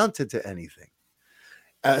never amounted to anything,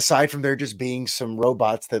 aside from there just being some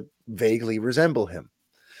robots that vaguely resemble him.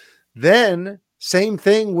 Then, same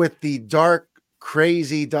thing with the dark,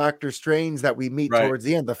 crazy Doctor Strange that we meet towards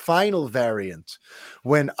the end, the final variant,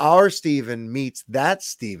 when our Steven meets that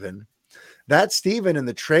Steven in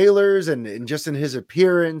the trailers and just in his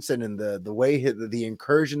appearance and in the way the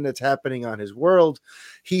incursion that's happening on his world,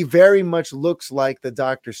 he very much looks like the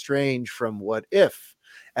Doctor Strange from What If.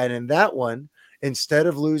 And in that one, instead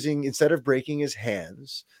of breaking his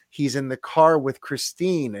hands, he's in the car with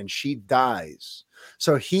Christine and she dies.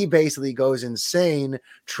 So he basically goes insane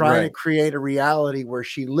trying to create a reality where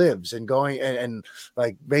she lives and going and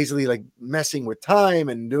like basically like messing with time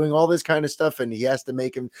and doing all this kind of stuff. And he has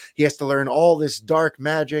to learn all this dark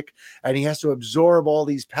magic, and he has to absorb all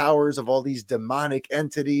these powers of all these demonic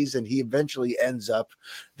entities. And he eventually ends up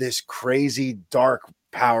this crazy, dark,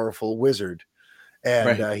 powerful wizard.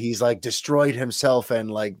 And he's like destroyed himself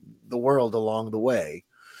and like the world along the way.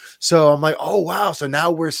 So I'm like, oh, wow. So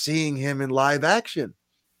now we're seeing him in live action.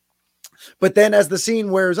 But then as the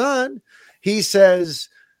scene wears on, he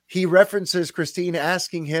references Christine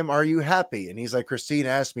asking him, are you happy? And he's like, Christine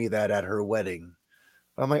asked me that at her wedding.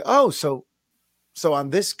 I'm like, oh, so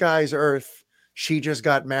on this guy's Earth, she just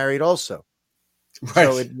got married also.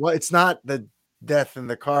 Right. So it's not the death in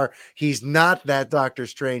the car. He's not that Doctor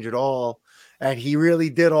Strange at all. And he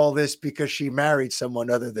really did all this because she married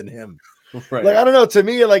someone other than him. Right. Like, I don't know. To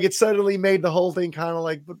me, like, it suddenly made the whole thing kind of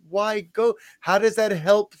like, but why go? How does that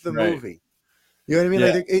help the movie? You know what I mean?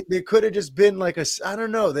 Yeah. Like, it could have just been like I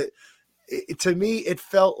don't know. That to me, it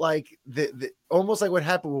felt like almost like what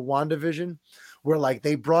happened with WandaVision, where like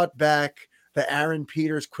they brought back the Aaron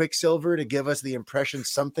Peters Quicksilver to give us the impression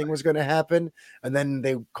something was going to happen. And then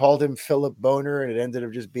they called him Philip Boner and it ended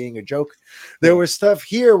up just being a joke. There was stuff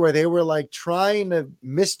here where they were like trying to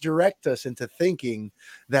misdirect us into thinking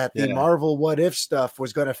that the Marvel What If stuff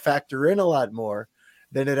was going to factor in a lot more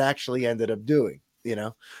than it actually ended up doing,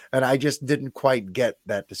 and I just didn't quite get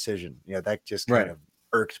that decision. That just kind of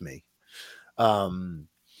irked me.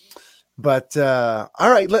 But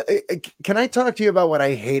all right, can I talk to you about what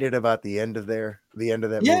I hated about the end of that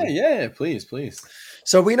movie? Yeah, please.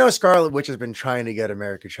 So we know Scarlet Witch has been trying to get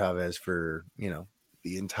America Chavez for,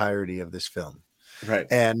 the entirety of this film. Right.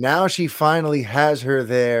 And now she finally has her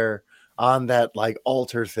there on that like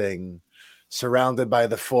altar thing, surrounded by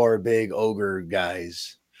the 4 big ogre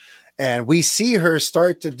guys. And we see her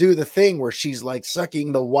start to do the thing where she's like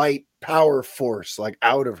sucking the white power force like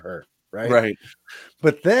out of her. Right.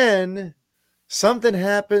 But then something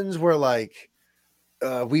happens where like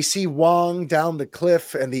we see Wong down the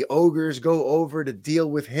cliff and the ogres go over to deal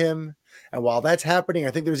with him. And while that's happening,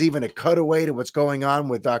 I think there's even a cutaway to what's going on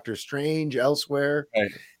with Doctor Strange elsewhere.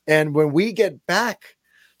 Right. And when we get back,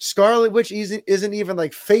 Scarlet Witch isn't even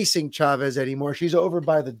like facing Chavez anymore. She's over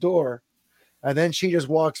by the door. And then she just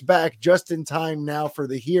walks back just in time now for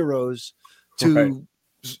the heroes to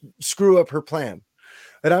screw up her plan.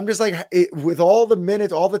 And I'm just like, with all the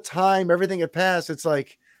minutes, all the time, everything had passed, it's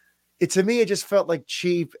like, to me, it just felt like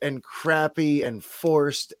cheap and crappy and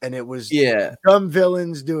forced, and it was Yeah. dumb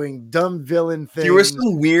villains doing dumb villain There was things.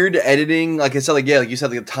 some weird editing, like I said, like you said,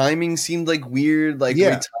 the timing seemed like weird, like the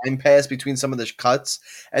way time passed between some of the cuts,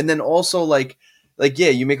 and then also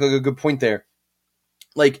you make like a good point there.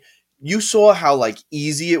 Like you saw how like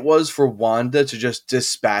easy it was for Wanda to just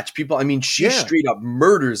dispatch people. I mean, she straight up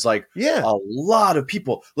murders like a lot of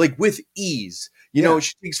people, like with ease. You know,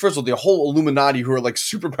 she takes first of all the whole Illuminati who are like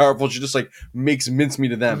super powerful. She just like makes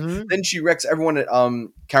mincemeat of them. Mm-hmm. Then she wrecks everyone at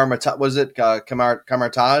Kamar-Taj, was it Kamar-Taj?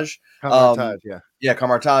 Kamar-Taj, Yeah,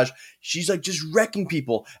 Kamar-Taj. She's like just wrecking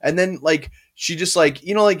people, and then like she just like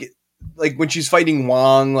like when she's fighting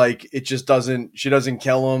Wong, like it just doesn't. She doesn't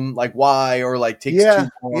kill him. Like why? Or like takes too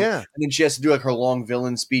long. And then she has to do like her long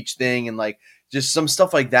villain speech thing, and like just some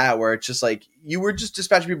stuff like that, where it's just like you were just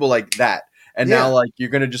dispatching people like that, and now like you're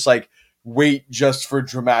gonna just like wait just for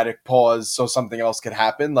dramatic pause so something else could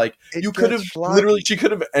happen. Like you could have literally, she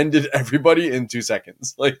could have ended everybody in 2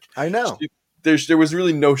 seconds. Like I know. There was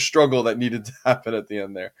really no struggle that needed to happen at the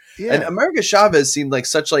end there. And America Chavez seemed like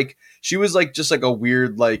such like she was like just like a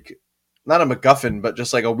weird like not a MacGuffin, but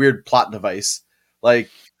just like a weird plot device.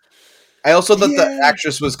 Like I also thought the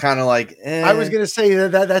actress was kind of like I was gonna say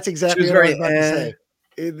that's exactly what I was about to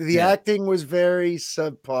say. The acting was very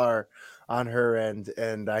subpar on her end,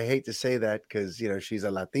 and I hate to say that because she's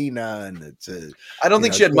a Latina, and it's I don't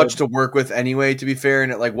think she had much to work with anyway, to be fair,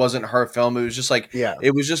 and it like wasn't her film. It was just like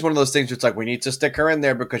it was just one of those things where it's like we need to stick her in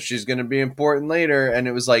there because she's going to be important later, and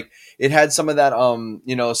it was like it had some of that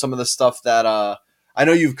some of the stuff that I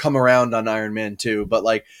know you've come around on Iron Man 2, but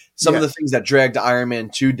like some of the things that dragged Iron Man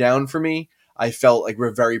 2 down for me, I felt like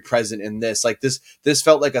were very present in this. Like this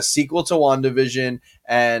felt like a sequel to WandaVision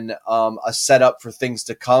and a setup for things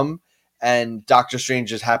to come. And Doctor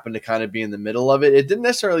Strange just happened to kind of be in the middle of it. It didn't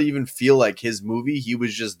necessarily even feel like his movie. He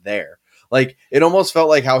was just there. Like it almost felt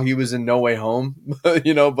like how he was in No Way Home, but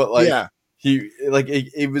like he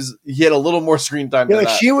had a little more screen time. Like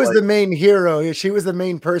she was the main hero. She was the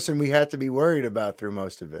main person we had to be worried about through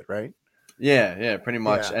most of it, right? Yeah, pretty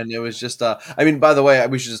much. And it was just I mean, by the way,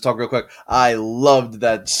 we should just talk real quick. I loved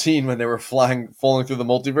that scene when they were falling through the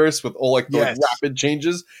multiverse with all like the rapid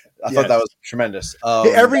changes. I thought that was tremendous.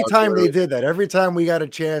 Every time they did that, every time we got a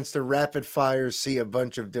chance to rapid fire see a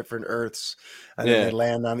bunch of different Earths and then they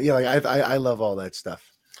land on I love all that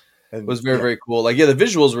stuff. And, it was very, very cool. Like, the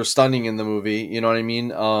visuals were stunning in the movie. You know what I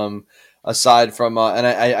mean? Aside from, and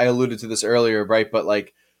I alluded to this earlier, right? But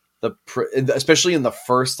like especially in the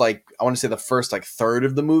first, like, I want to say the first like third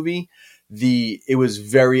of the movie, it was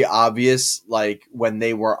very obvious, like when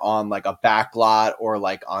they were on like a back lot or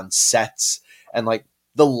like on sets, and like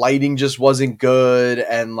the lighting just wasn't good,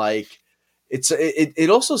 and like it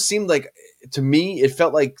also seemed like, to me, it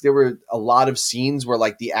felt like there were a lot of scenes where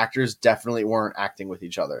like the actors definitely weren't acting with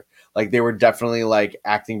each other. Like they were definitely like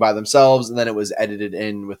acting by themselves, and then it was edited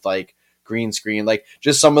in with like green screen. Like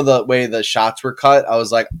just some of the way the shots were cut, I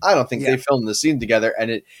was like, I don't think they filmed the scene together.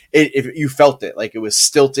 And if you felt it, like it was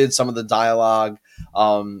stilted, some of the dialogue.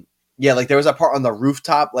 Like there was that part on the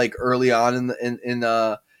rooftop, like early on in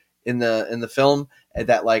the film,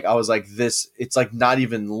 that like I was like, it's like not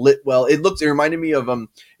even lit well. It reminded me of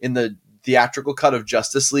in the theatrical cut of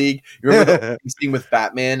Justice League. You remember the scene with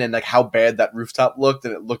Batman and like how bad that rooftop looked,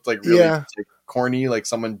 and it looked like really like corny, like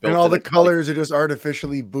someone built, and all the colors are just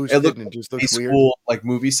artificially boosted, and it just looks weird. School, like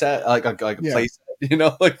movie set, like a play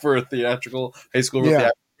set, like for a theatrical high school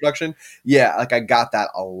theatrical production. Yeah, like I got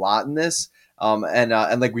that a lot in this.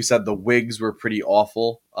 And like we said, the wigs were pretty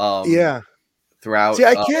awful. Throughout. See,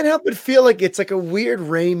 I can't help but feel like it's like a weird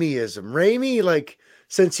Raimi-ism. Raimi, like,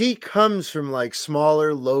 since he comes from like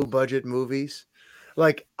smaller, low budget movies,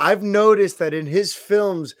 like I've noticed that in his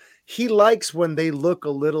films, he likes when they look a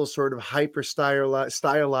little sort of hyper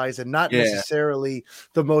stylized and not necessarily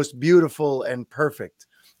the most beautiful and perfect.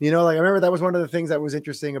 Like I remember that was one of the things that was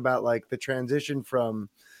interesting about like the transition from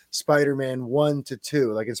Spider-Man 1 to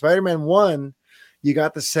 2. Like in Spider-Man 1, you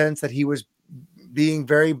got the sense that he was being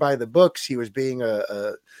very by the books. He was being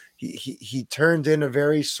he turned in a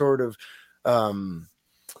very sort of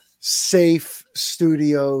safe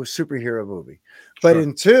studio superhero movie. But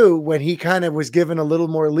in 2, when he kind of was given a little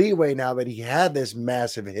more leeway, now that he had this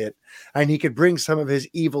massive hit and he could bring some of his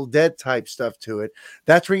Evil Dead type stuff to it,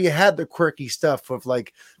 that's where you had the quirky stuff of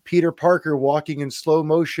like Peter Parker walking in slow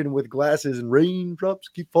motion with glasses and raindrops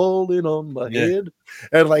keep falling on my head,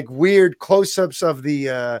 and like weird close-ups of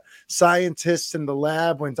the scientists in the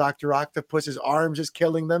lab when Dr. Octopus's arms is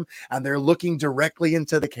killing them and they're looking directly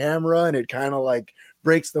into the camera, and it kind of like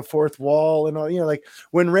breaks the fourth wall and all, like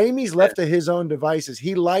when Raimi's left to his own devices,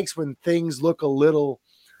 he likes when things look a little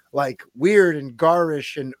like weird and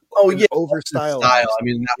garish and over stylized. I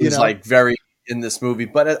mean, that was like very in this movie,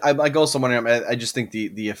 but I also wondering, I just think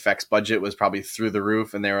the effects budget was probably through the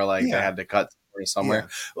roof, and they were like, they had to cut somewhere.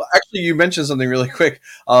 Well, actually, you mentioned something really quick.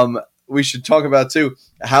 We should talk about too.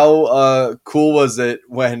 How cool was it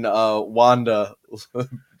when Wanda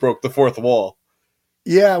broke the fourth wall?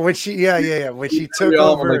 Yeah, when she when she took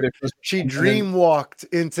over, she dream walked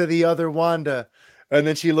into the other Wanda, and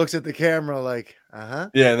then she looks at the camera like,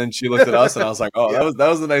 yeah, and then she looked at us, and I was like, oh, that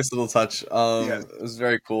was a nice little touch. It was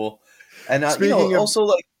very cool. And also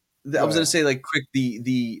like I was gonna say like quick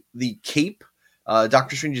the cape,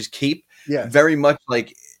 Doctor Strange's cape, very much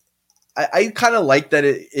like. I kind of like that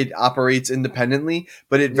it operates independently,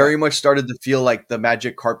 but it very much started to feel like the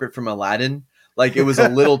magic carpet from Aladdin. Like it was a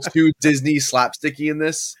little too Disney slapsticky in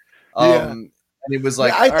this. And it was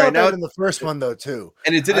like, I thought that in the first one though too.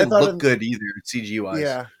 And it didn't look good either, CG wise.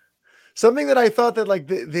 Yeah. Something that I thought that like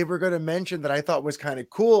they were going to mention that I thought was kind of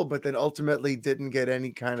cool, but then ultimately didn't get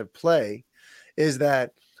any kind of play, is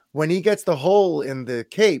that when he gets the hole in the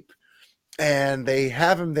cape, and they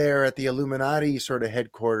have him there at the Illuminati sort of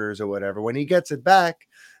headquarters or whatever. When he gets it back,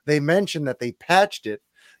 they mention that they patched it.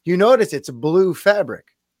 You notice it's blue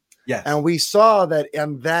fabric. Yes. And we saw that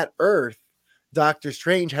on that Earth, Doctor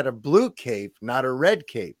Strange had a blue cape, not a red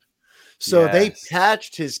cape. So they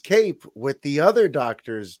patched his cape with the other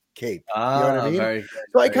doctor's cape. You know what I mean?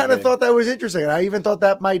 So I kind of thought that was interesting. And I even thought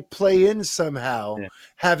that might play in somehow,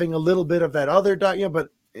 having a little bit of that other but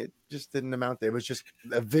it just didn't amount to. It was just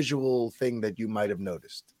a visual thing that you might have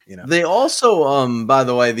noticed. They also, by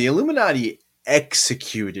the way, the Illuminati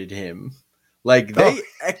executed him. Like they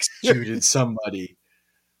executed somebody.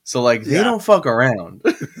 So like they don't fuck around.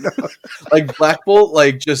 Like Black Bolt,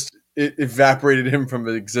 like just it evaporated him from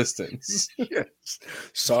existence. Yes.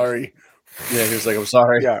 Sorry. Yeah, he was like, I'm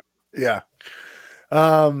sorry. Yeah.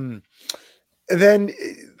 Then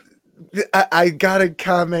I got to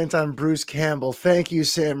comment on Bruce Campbell. Thank you,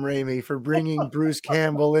 Sam Raimi, for bringing Bruce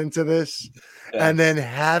Campbell into this and then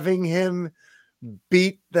having him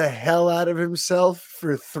beat the hell out of himself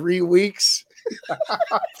for 3 weeks.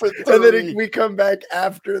 And then we come back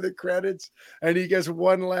after the credits and he gets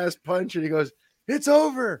one last punch and he goes, "It's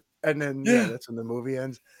over." And then that's when the movie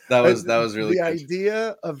ends. That was really the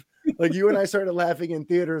idea of like you and I started laughing in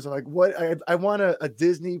theaters. Like, what I want a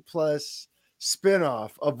Disney Plus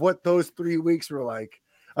spinoff of what those 3 weeks were like.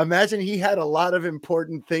 Imagine he had a lot of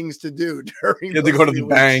important things to do during. He had to go to the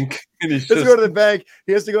bank. He has to go to the bank.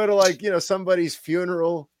 He has to go to somebody's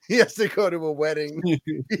funeral. He has to go to a wedding. He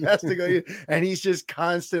has to go, and he's just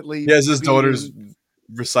constantly. He has his daughter's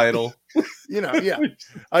recital. I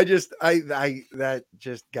that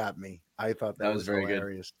just got me. I thought that was very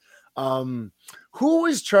hilarious. Good. Who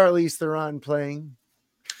was Charlize Theron playing?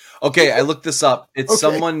 Okay, I looked this up. It's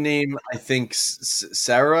someone named, I think,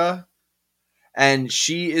 Sarah, and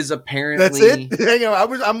she is apparently. That's it. Hang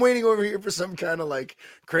on, I'm waiting over here for some kind of like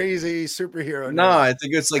crazy superhero. No, I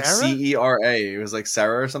think it's like Cera. It was like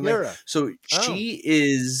Sarah or something. Sarah. So she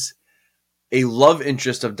is a love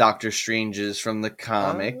interest of Doctor Strange's from the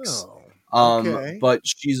comics. But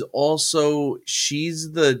she's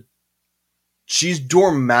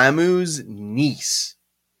Dormammu's niece.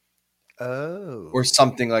 Or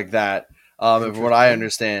something like that. From what I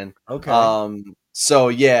understand. Okay. So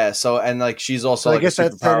and like she's also. So I guess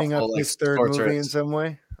that's setting up this third movie in some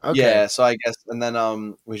way. Okay. Yeah, so I guess, and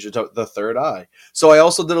then we should talk the third eye. So I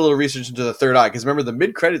also did a little research into the third eye because remember the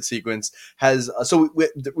mid-credit sequence has. So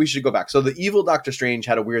we should go back. So the evil Doctor Strange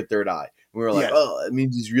had a weird third eye. We were like, oh, it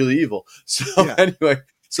means he's really evil. So anyway,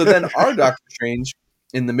 so then our Doctor Strange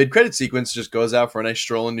in the mid-credit sequence just goes out for a nice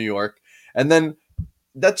stroll in New York, and then.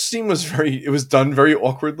 That scene was done very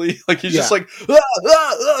awkwardly. Like he's just like,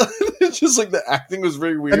 it's just like the acting was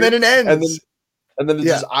very weird. And then it ends. And then it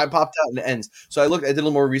just eye popped out and it ends. So I did a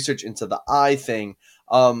little more research into the eye thing.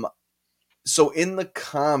 So in the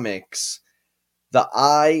comics, the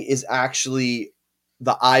eye is actually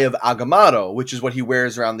the eye of Agamotto, which is what he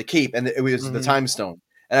wears around the cape. And it was the time stone.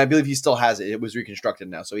 And I believe he still has it. It was reconstructed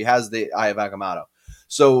now. So he has the eye of Agamotto.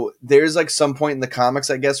 So there's like some point in the comics,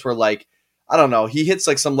 I guess, where like, I don't know. He hits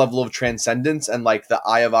like some level of transcendence and like the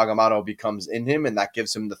eye of Agamotto becomes in him and that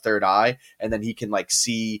gives him the third eye. And then he can like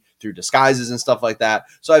see through disguises and stuff like that.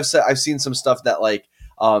 So I've seen some stuff that like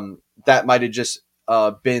that might have just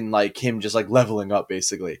been like him just like leveling up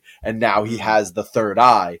basically. And now he has the third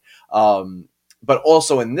eye. But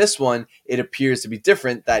also in this one, it appears to be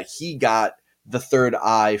different that he got the third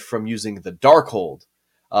eye from using the Darkhold.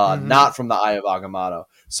 not from the Eye of Agamotto.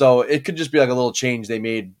 So it could just be like a little change they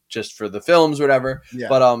made just for the films, whatever. Yeah.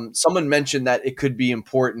 But someone mentioned that it could be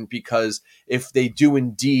important because if they do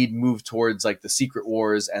indeed move towards like the Secret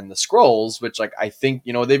Wars and the Skrulls, which like I think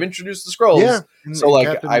they've introduced the Skrulls, Yeah, so and like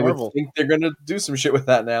Captain I would Marvel. think they're gonna do some shit with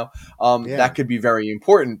that now. Yeah. That could be very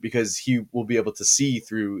important because he will be able to see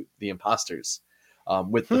through the imposters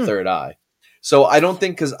with the third eye. So I don't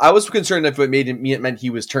think, because I was concerned if it meant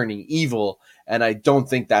he was turning evil, and I don't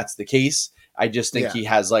think that's the case. I just think he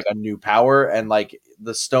has like a new power, and like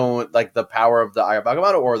the stone, like the power of the Eye of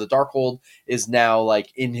Agamotto or the Darkhold is now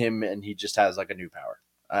like in him, and he just has like a new power.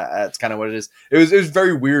 That's kind of what it is. It was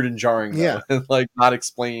very weird and jarring though, like not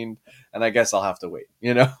explained. And I guess I'll have to wait.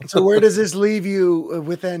 So where does this leave you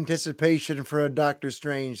with anticipation for a Doctor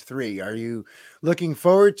Strange 3? Are you looking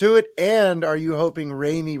forward to it, and are you hoping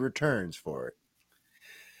Raimi returns for it?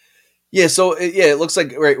 Yeah, so it looks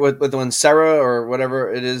like right with when Sarah or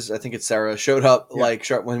whatever it is, I think it's Sarah, showed up. Like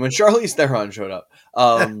when Charlize Theron showed up,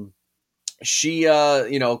 she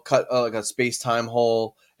cut like a space time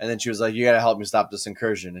hole, and then she was like, "You got to help me stop this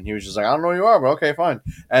incursion." And he was just like, "I don't know who you are, but okay, fine."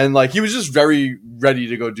 And like he was just very ready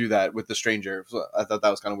to go do that with the stranger. So I thought that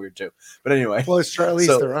was kind of weird too. But anyway, well, it's Charlize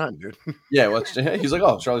Theron, dude. Yeah, he's like,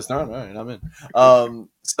 "Oh, Charlize Theron, all right, I'm in."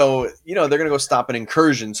 So they're gonna go stop an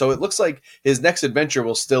incursion. So it looks like his next adventure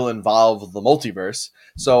will still involve the multiverse.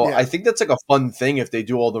 So I think that's like a fun thing if they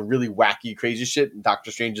do all the really wacky, crazy shit. And Doctor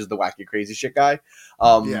Strange is the wacky, crazy shit guy.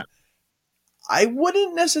 I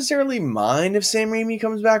wouldn't necessarily mind if Sam Raimi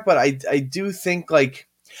comes back, but I do think like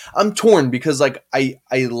I'm torn because like I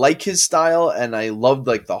like his style and I loved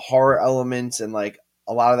like the horror elements and like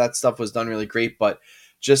a lot of that stuff was done really great, but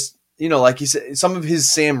just like you said, some of his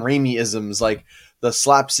Sam Raimi isms, like the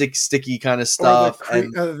slapstick, sticky kind of stuff,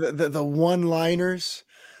 and the one-liners.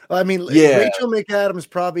 I mean, yeah. Rachel McAdams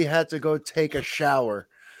probably had to go take a shower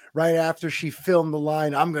right after she filmed the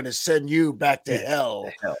line, "I'm going to send you back to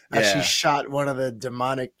hell," as she shot one of the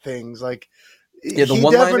demonic things. Like, the he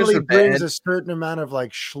one-liners definitely brings bad. a certain amount of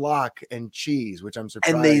like schlock and cheese, which I'm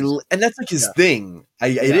surprised. And that's like his thing.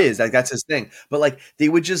 It is like that's his thing. But like they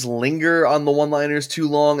would just linger on the one-liners too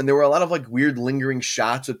long, and there were a lot of like weird lingering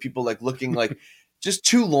shots with people like looking like just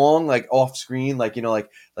too long, like off screen, like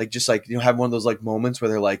just like have one of those like moments where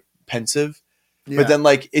they're like pensive. But then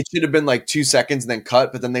like it should have been like 2 seconds and then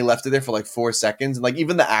cut, but then they left it there for like 4 seconds, and like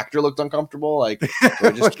even the actor looked uncomfortable. Like, do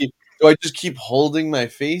I just keep holding my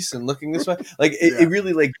face and looking this way? Like it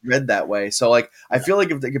really like read that way. So like I feel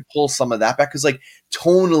like if they could pull some of that back, because like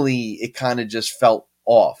tonally it kind of just felt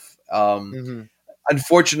off.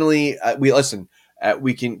 Unfortunately, we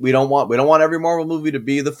don't want every Marvel movie to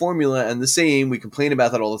be the formula and the same. We complain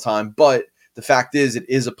about that all the time, but the fact is, it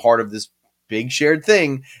is a part of this big shared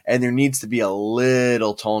thing, and there needs to be a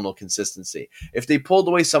little tonal consistency. If they pulled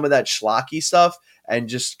away some of that schlocky stuff and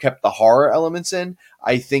just kept the horror elements in,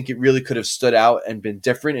 I think it really could have stood out and been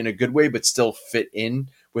different in a good way, but still fit in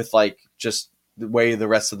with like just the way the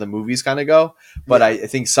rest of the movies kind of go. But I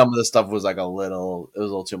think some of the stuff was like it was a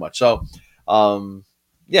little too much. So, I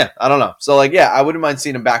don't know. So like, I wouldn't mind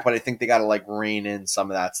seeing him back, but I think they got to like rein in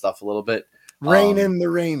some of that stuff a little bit. Rein in the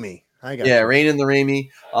Raimi. I got you. Rein in the Raimi.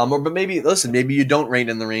 But maybe you don't rein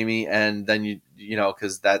in the Raimi, and then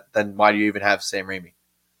because then why do you even have Sam Raimi?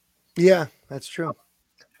 Yeah, that's true.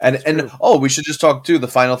 We should just talk to the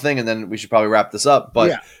final thing, and then we should probably wrap this up.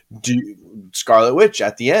 But Scarlet Witch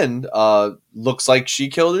at the end looks like she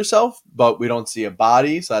killed herself, but we don't see a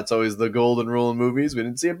body. So that's always the golden rule in movies. We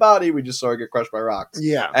didn't see a body. We just saw her get crushed by rocks.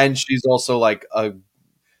 Yeah. And she's also like a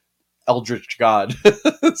eldritch god.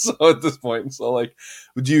 So at this point, so like,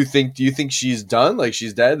 do you think she's done? Like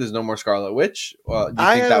she's dead? There's no more Scarlet Witch? Do you think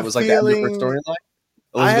that was like the end of her storyline?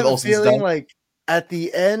 I have a feeling like at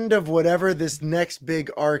the end of whatever this next big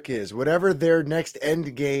arc is, whatever their next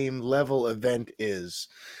end game level event is,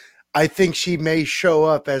 I think she may show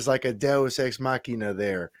up as like a Deus Ex Machina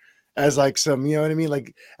there, as like some, you know what I mean?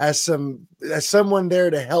 Like as someone there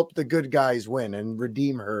to help the good guys win and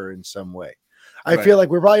redeem her in some way. I feel like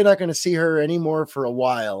we're probably not going to see her anymore for a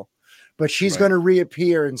while, but she's going to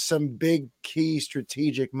reappear in some big key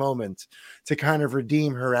strategic moment to kind of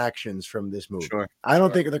redeem her actions from this movie. Sure. I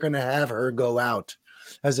don't think they're going to have her go out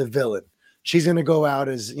as a villain. She's going to go out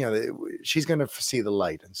as, she's going to see the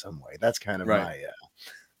light in some way. That's kind of my,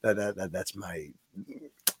 that's my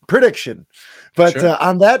prediction. But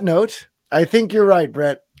on that note, I think you're right,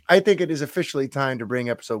 Brett. I think it is officially time to bring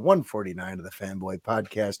episode 149 of the Fanboy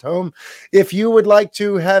Podcast home. If you would like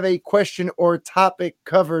to have a question or topic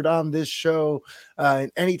covered on this show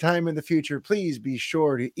anytime in the future, please be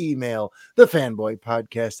sure to email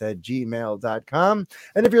thefanboypodcast@gmail.com.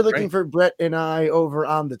 And if you're looking for Brett and I over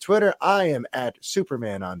on the Twitter, I am at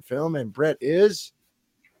Superman on Film, and Brett is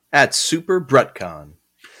at Super BrettCon.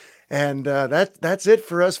 And that's it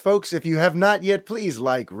for us, folks. If you have not yet, please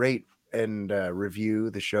rate, and review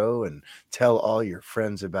the show and tell all your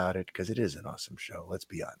friends about it, because it is an awesome show. Let's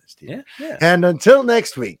be honest here. Yeah. And until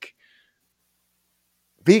next week,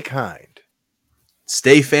 be kind.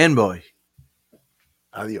 Stay fanboy.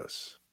 Adios.